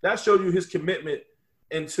team, that showed you his commitment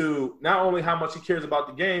into not only how much he cares about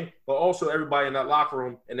the game, but also everybody in that locker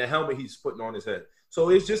room and the helmet he's putting on his head. So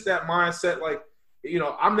it's just that mindset. Like,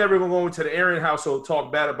 I'm never going to go into the Arian household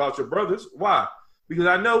talk bad about your brothers. Why? Because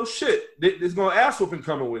I know there's going to ass whooping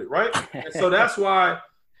coming with it, right? And so that's how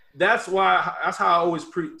I always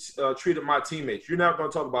treated my teammates. You're not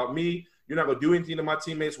going to talk about me. You're not going to do anything to my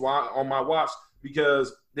teammates on my watch,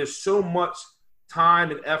 because there's so much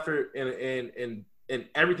time and effort and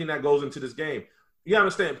everything that goes into this game. You gotta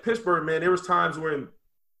understand, Pittsburgh, man, there was times when,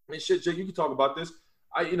 Jake, you can talk about this.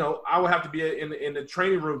 I would have to be in the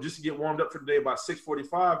training room just to get warmed up for the day by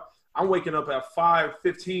 6:45. I'm waking up at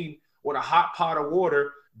 5:15 with a hot pot of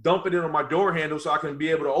water, dumping it on my door handle so I can be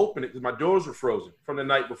able to open it, because my doors were frozen from the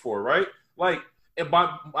night before, right? Like,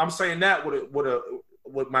 I'm saying that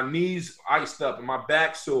with my knees iced up and my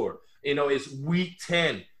back sore. It's week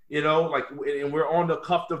 10. And we're on the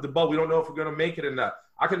cuff of the boat. We don't know if we're gonna make it or not.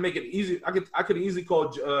 I could make it easy. I could easily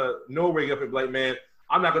call Norway up and be like, man,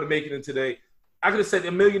 I'm not gonna make it in today. I could have said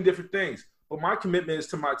a million different things, but my commitment is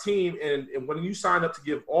to my team. And when you sign up to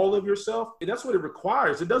give all of yourself, that's what it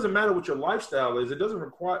requires. It doesn't matter what your lifestyle is. It doesn't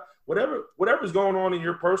require whatever's going on in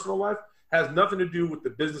your personal life has nothing to do with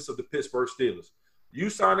the business of the Pittsburgh Steelers.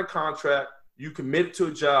 You sign a contract, you commit to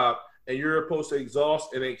a job, and you're supposed to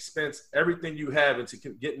exhaust and expense everything you have into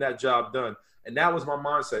getting that job done. And that was my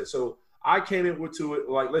mindset. So I came into it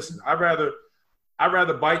like, listen, I'd rather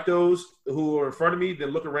bite those who are in front of me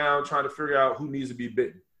than look around trying to figure out who needs to be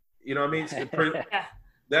bitten. You know what I mean?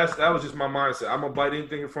 That was just my mindset. I'm gonna bite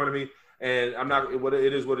anything in front of me, and I'm not.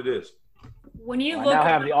 It is what it is. When you I now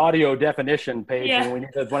have the audio definition page, and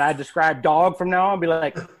when I describe dog from now on, I'll be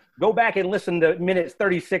like, go back and listen to minutes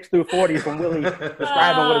 36 through 40 from Willie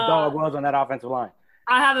describing what a dog was on that offensive line.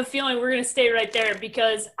 I have a feeling we're going to stay right there,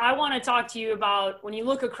 because I want to talk to you about when you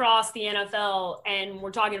look across the NFL and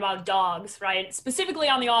we're talking about dogs, right? Specifically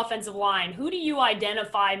on the offensive line, who do you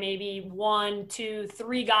identify maybe 1, 2,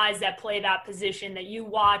 3 guys that play that position that you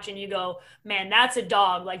watch and you go, man, that's a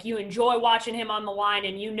dog. Like, you enjoy watching him on the line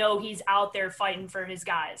and he's out there fighting for his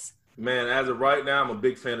guys. Man, as of right now, I'm a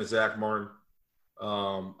big fan of Zach Martin.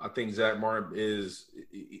 I think Zach Martin is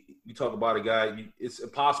 – you talk about a guy – it's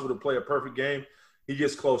impossible to play a perfect game. He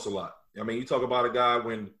gets close a lot. I mean, you talk about a guy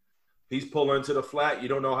when he's pulling to the flat, you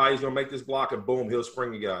don't know how he's going to make this block, and boom, he'll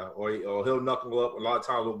spring a guy. Or he'll knuckle up a lot of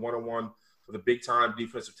times with one-on-one for the big-time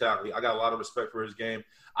defensive tackle. I got a lot of respect for his game.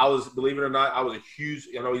 Believe it or not, I was a huge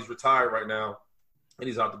 – he's retired right now, and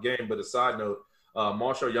he's out the game. But a side note,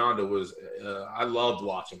 Marshall Yanda was I loved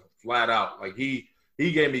watching him, flat out. Like, he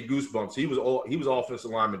gave me goosebumps. He was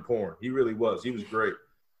offensive lineman porn. He really was. He was great.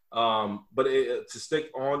 But to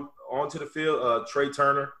stick onto the field, Trey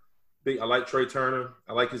Turner. I like Trey Turner.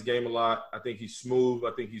 I like his game a lot. I think he's smooth.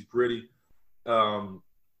 I think he's gritty. And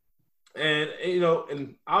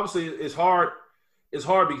obviously it's hard. It's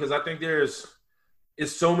hard because I think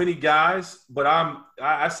it's so many guys. But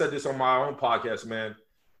I said this on my own podcast, man.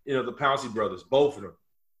 The Pouncey brothers, both of them.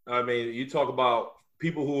 I mean, you talk about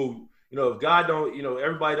people who, if God don't,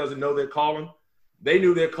 everybody doesn't know their calling. They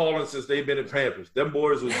knew their calling since they've been in Panthers. Them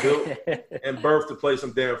boys was built and birthed to play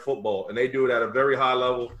some damn football, and they do it at a very high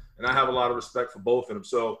level, and I have a lot of respect for both of them.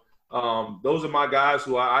 So those are my guys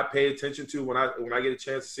who I pay attention to when I get a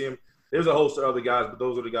chance to see them. There's a host of other guys, but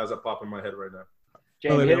those are the guys that pop in my head right now.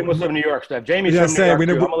 Jamie, hit him with some New York stuff. Jamie's from New York,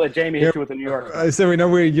 too. I'm going to let Jamie hit you with the New York stuff. I said we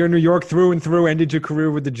know you're New York through and through, ended your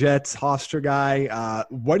career with the Jets, Hofstra guy.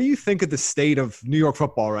 What do you think of the state of New York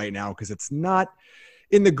football right now? Because it's not –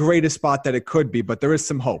 in the greatest spot that it could be, but there is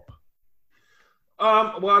some hope.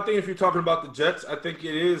 Well, I think if you're talking about the Jets, I think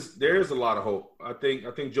there is a lot of hope. I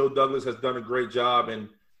think Joe Douglas has done a great job in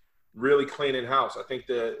really cleaning house. I think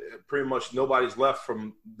that pretty much nobody's left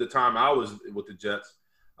from the time I was with the Jets.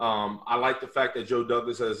 I like the fact that Joe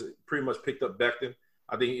Douglas has pretty much picked up Becton.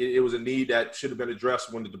 I think it was a need that should have been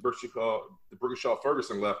addressed when the Brickashaw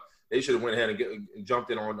Ferguson left. They should have went ahead and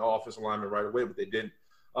jumped in on the offensive lineman right away, but they didn't.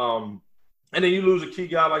 And then you lose a key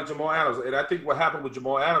guy like Jamal Adams. And I think what happened with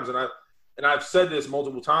Jamal Adams, and I've said this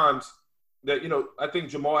multiple times, that, I think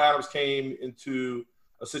Jamal Adams came into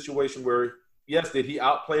a situation where, yes, did he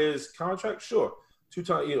outplay his contract? Sure.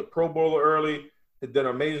 2-time, Pro Bowler early, had done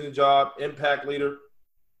an amazing job, impact leader.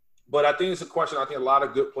 But I think it's a question I think a lot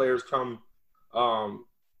of good players come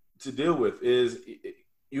to deal with is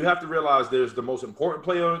you have to realize there's the most important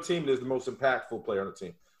player on the team, there's the most impactful player on the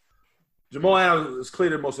team. Jamal Adams is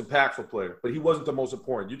clearly the most impactful player, but he wasn't the most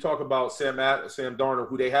important. You talk about Sam Darnold,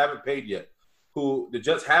 who they haven't paid yet, who the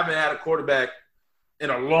Jets haven't had a quarterback in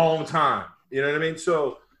a long time. You know what I mean?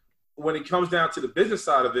 So when it comes down to the business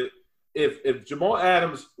side of it, if Jamal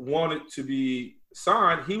Adams wanted to be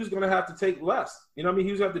signed, he was going to have to take less. You know what I mean?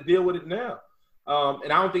 He was going to have to deal with it now.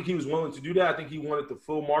 And I don't think he was willing to do that. I think he wanted the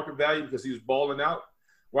full market value because he was balling out,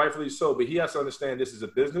 rightfully so. But he has to understand this is a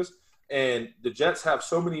business. And the Jets have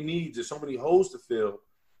so many needs and so many holes to fill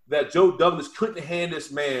that Joe Douglas couldn't hand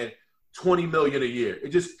this man $20 million a year. He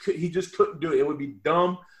just couldn't do it. It would be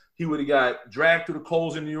dumb. He would have got dragged through the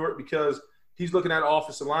coals in New York because he's looking at an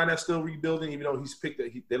offensive line that's still rebuilding, even though he's picked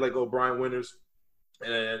they let go Brian Winters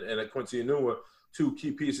and Quincy Enunwa, two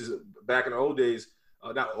key pieces back in the old days,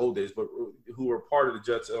 not old days, but who were part of the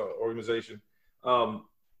Jets organization.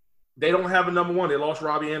 They don't have a number one. They lost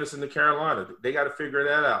Robbie Anderson to Carolina. They got to figure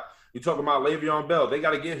that out. You're talking about Le'Veon Bell. They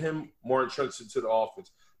got to get him more entrenched into the offense.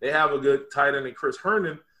 They have a good tight end in Chris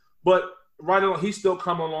Herndon, but right along, he's still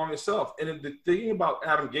coming along himself. And the thing about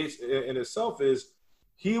Adam Gase in itself is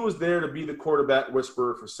he was there to be the quarterback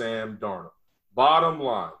whisperer for Sam Darnold. Bottom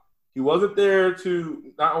line, he wasn't there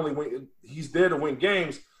to not only win – he's there to win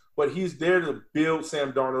games, but he's there to build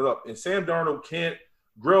Sam Darnold up. And Sam Darnold can't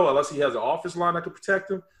grow unless he has an offensive line that can protect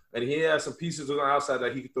him, and he has some pieces on the outside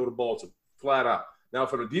that he can throw the ball to flat out. Now,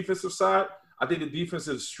 from the defensive side, I think the defense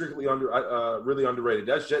is strictly really underrated.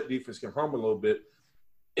 That Jet defense can hum a little bit.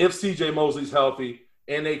 If C.J. Mosley's healthy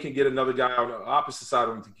and they can get another guy on the opposite side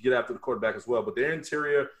of them to get after the quarterback as well. But their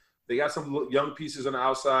interior, they got some young pieces on the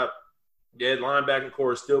outside. Yeah, linebacking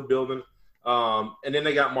core is still building. And then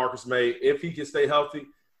they got Marcus May. If he can stay healthy,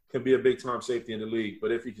 can be a big-time safety in the league.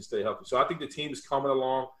 But if he can stay healthy. So I think the team is coming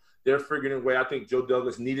along. They're figuring a way. I think Joe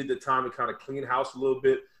Douglas needed the time to kind of clean house a little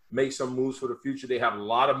bit, make some moves for the future. They have a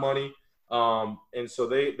lot of money. And so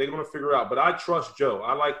they're going to figure out. But I trust Joe.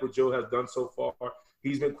 I like what Joe has done so far.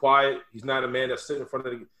 He's been quiet. He's not a man that's sitting in front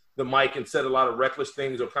of the mic and said a lot of reckless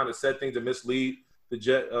things or kind of said things that mislead the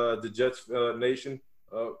Jets nation.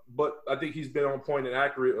 But I think he's been on point and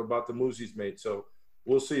accurate about the moves he's made. So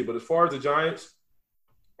we'll see. But as far as the Giants,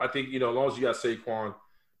 I think, as long as you got Saquon,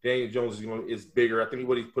 Daniel Jones is bigger. I think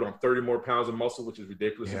what he's put on 30 more pounds of muscle, which is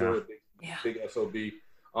ridiculous. Yeah. Big SOB.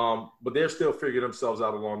 But they're still figuring themselves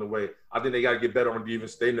out along the way. I think they got to get better on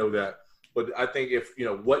defense. They know that. But I think if,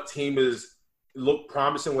 what team is look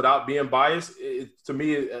promising without being biased, to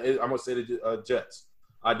me, I'm going to say the Jets.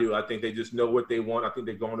 I do. I think they just know what they want. I think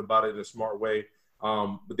they're going about it in a smart way.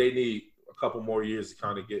 But they need a couple more years to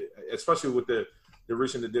kind of get, especially with the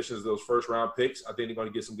recent additions of those first-round picks. I think they're going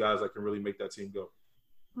to get some guys that can really make that team go.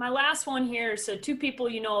 My last one here. So two people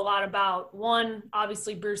you know a lot about. One,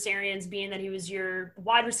 obviously Bruce Arians, being that he was your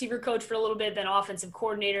wide receiver coach for a little bit, then offensive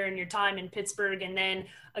coordinator in your time in Pittsburgh, and then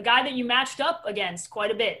a guy that you matched up against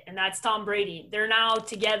quite a bit, and that's Tom Brady. They're now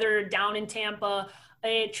together down in Tampa.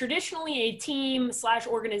 Traditionally a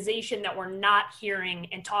team/organization that we're not hearing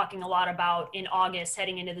and talking a lot about in August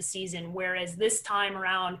heading into the season, whereas this time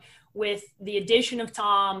around with the addition of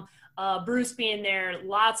Tom, Bruce being there,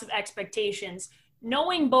 lots of expectations.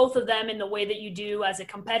 Knowing both of them in the way that you do as a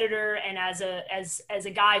competitor and as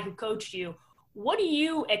a guy who coached you, what do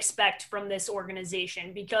you expect from this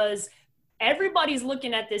organization? Because everybody's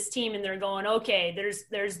looking at this team and they're going, okay,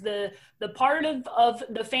 there's the part of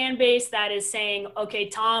the fan base that is saying, okay,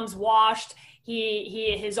 Tom's washed.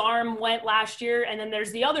 His arm went last year. And then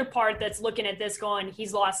there's the other part that's looking at this going,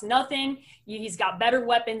 he's lost nothing. He's got better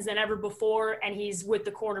weapons than ever before. And he's with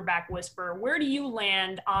the quarterback whisperer. Where do you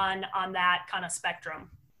land on that kind of spectrum?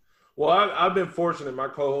 Well, I've been fortunate. My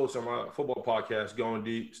co-host on my football podcast, Going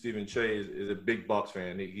Deep, Stephen Che, is a big Bucs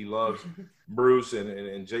fan. He loves Bruce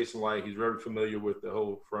and Jason Light. He's very familiar with the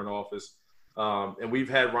whole front office. And we've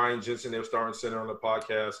had Ryan Jensen, their starting center, on the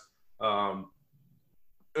podcast.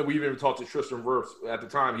 And we even talked to Tristan Wirfs. At the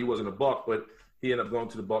time, he wasn't a Buck, but he ended up going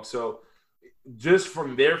to the Bucs. So just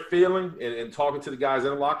from their feeling and talking to the guys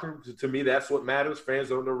in the locker room, to me, that's what matters. Fans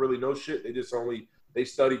don't really know shit. They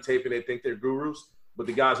study tape and they think they're gurus. But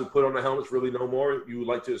the guys who put on the helmets really know more, you would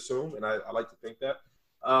like to assume, and I like to think that.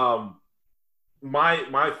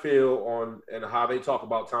 My feel on and how they talk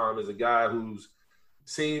about Tom is a guy who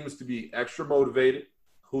seems to be extra motivated,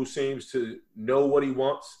 who seems to know what he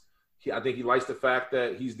wants. I think he likes the fact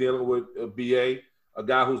that he's dealing with a BA, a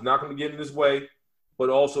guy who's not going to get in his way, but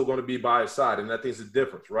also going to be by his side. And I think it's a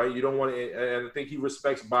difference, right? You don't want to – and I think he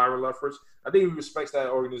respects Byron Leftwich. I think he respects that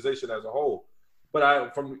organization as a whole.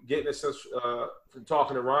 But from getting a sense from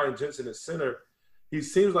talking to Ryan Jensen at center, he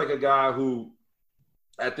seems like a guy who,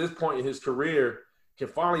 at this point in his career, can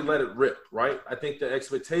finally let it rip, right? I think the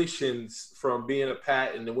expectations from being a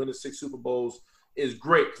Pat and winning 6 Super Bowls is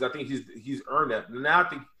great because I think he's earned that. And now I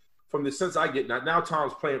think from the sense I get, now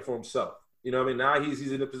Tom's playing for himself. You know what I mean? Now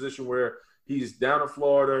he's in a position where he's down in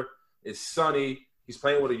Florida. It's sunny. He's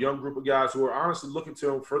playing with a young group of guys who are honestly looking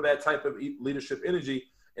to him for that type of leadership energy.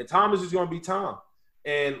 And Tom is just going to be Tom.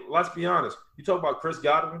 And let's be honest. You talk about Chris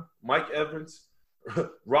Godwin, Mike Evans,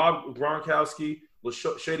 Rob Gronkowski,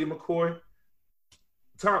 Shady McCoy.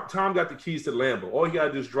 Tom got the keys to Lambo. All you got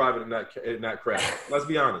to do is drive it in that crap. Let's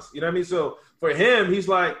be honest. You know what I mean? So for him, he's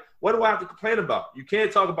like, what do I have to complain about? You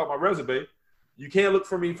can't talk about my resume. You can't look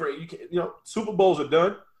for me Super Bowls are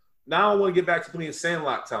done. Now I want to get back to playing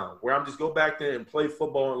Sandlot Town, where I'm just go back there and play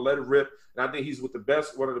football and let it rip. And I think he's with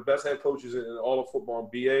one of the best head coaches in all of football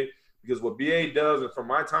in BA, because what BA does, and from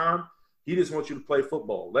my time, he just wants you to play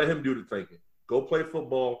football. Let him do the thinking. Go play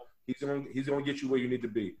football. He's going to get you where you need to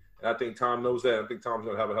be. And I think Tom knows that. I think Tom's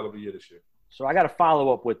going to have a hell of a year this year. So I got to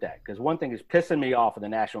follow up with that, because one thing is pissing me off in the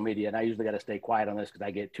national media, and I usually got to stay quiet on this because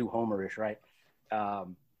I get too homerish, right?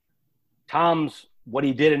 Tom's what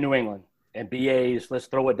he did in New England and BA's let's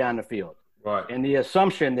throw it down the field. Right. And the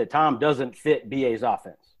assumption that Tom doesn't fit BA's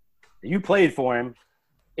offense. You played for him.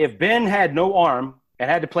 If Ben had no arm and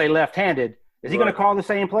had to play left-handed, is he going to call the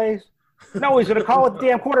same plays? No, he's going to call what the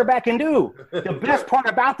damn quarterback can do. The best part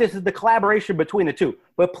about this is the collaboration between the two.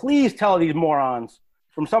 But please tell these morons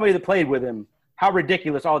from somebody that played with him how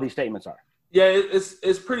ridiculous all these statements are. Yeah,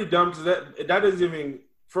 it's pretty dumb because that isn't even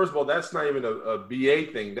 – first of all, that's not even a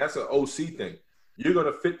BA thing. That's an OC thing. You're going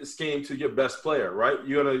to fit the scheme to your best player, right?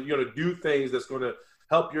 You're gonna do things that's going to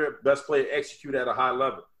help your best player execute at a high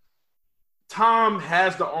level. Tom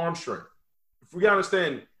has the arm strength. If we got to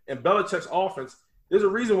understand, in Belichick's offense, there's a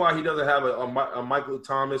reason why he doesn't have a Michael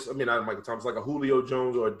Thomas. I mean, not Michael Thomas, like a Julio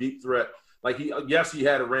Jones or a deep threat. Like he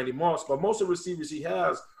had a Randy Moss, but most of the receivers he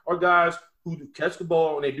has are guys who catch the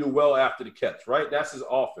ball and they do well after the catch, right? That's his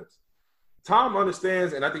offense. Tom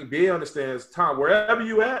understands, and I think BA understands, Tom, wherever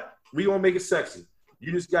you at, we going to make it sexy.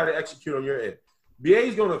 You just got to execute on your end. BA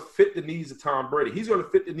is going to fit the needs of Tom Brady. He's going to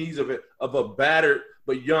fit the needs of a battered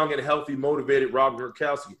but young and healthy, motivated Rob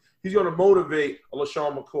Gronkowski. He's going to motivate a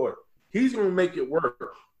LaShawn McCoy. He's going to make it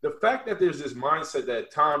work. The fact that there's this mindset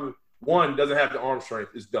that Tom, one, doesn't have the arm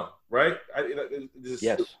strength is dumb, right?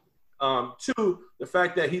 Yes. Two, the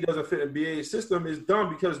fact that he doesn't fit in BA's system is dumb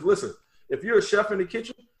because, listen, if you're a chef in the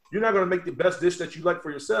kitchen, you're not going to make the best dish that you like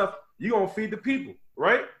for yourself. You're going to feed the people,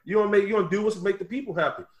 right? You're going to do what's make the people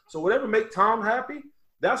happy. So whatever make Tom happy,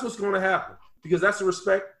 that's what's going to happen because that's the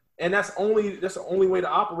respect, and that's the only way to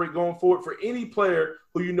operate going forward for any player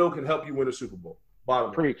who you know can help you win a Super Bowl. Bottom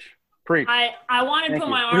line. Preach. I want to put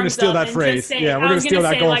my arms up. We're going to steal that phrase. We're going to steal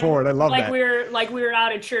that going forward. I love that. We were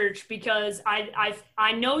out of church because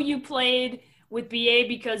I know you played with BA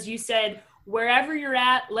because you said, wherever you're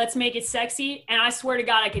at, let's make it sexy. And I swear to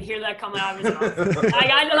God, I could hear that coming out of his mouth.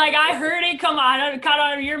 I heard it come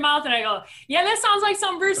out of your mouth, and I go, yeah, that sounds like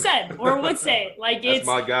something Bruce said or would say. That's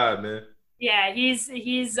my guy, man. Yeah, he's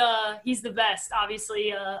the best.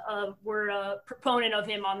 Obviously, we're a proponent of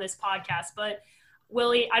him on this podcast. But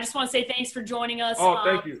Willie, I just want to say thanks for joining us. Oh,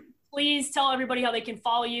 thank you. Please tell everybody how they can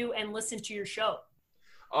follow you and listen to your show.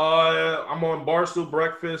 I'm on Barstool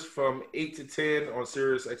Breakfast from 8 to 10 on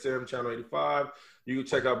Sirius XM Channel 85. You can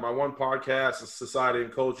check out my one podcast, Society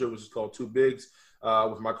and Culture, which is called Two Bigs,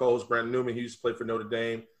 with my co-host Brandon Newman. He used to play for Notre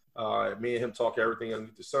Dame. Me and him talk everything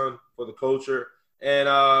underneath the sun for the culture. And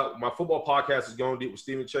my football podcast is Going Deep with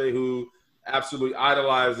Stephen Che, who absolutely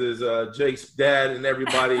idolizes Jake's dad and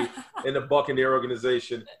everybody in the Buccaneer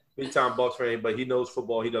organization. Big time Bucs fan, but he knows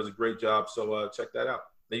football. He does a great job. So check that out.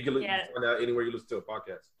 You can find out anywhere you listen to a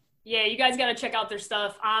podcast. Yeah, you guys got to check out their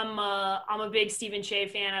stuff. I'm a big Stephen Che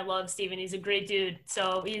fan. I love Stephen. He's a great dude.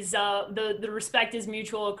 So he's the respect is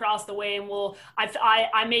mutual across the way, and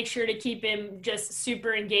I make sure to keep him just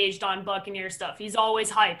super engaged on Buccaneer stuff. He's always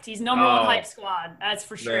hyped. He's number one hype squad. That's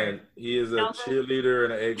for sure. Man, he is a cheerleader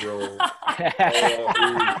and an egg roll.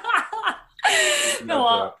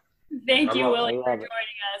 Thank you, Willie, for joining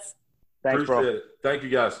us. Thanks, bro. Appreciate it. Thank you,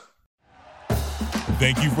 guys.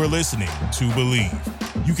 Thank you for listening to Believe.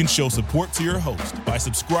 You can show support to your host by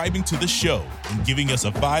subscribing to the show and giving us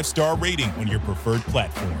a 5-star rating on your preferred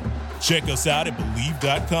platform. Check us out at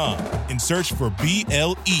Believe.com and search for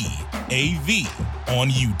BLEAV on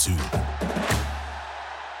YouTube.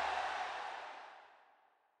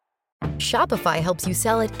 Shopify helps you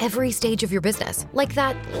sell at every stage of your business. Like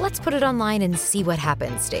that, let's put it online and see what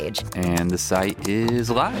happens stage. And the site is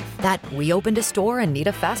live. That we opened a store and need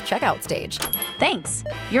a fast checkout stage. Thanks.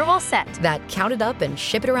 You're all set. That count it up and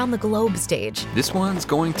ship it around the globe stage. This one's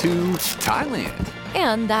going to Thailand.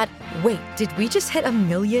 And that, wait, did we just hit 1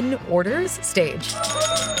 million orders stage?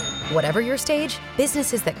 Whatever your stage,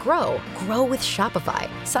 businesses that grow with Shopify.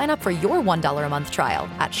 Sign up for your $1 a month trial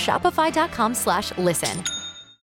at shopify.com/listen.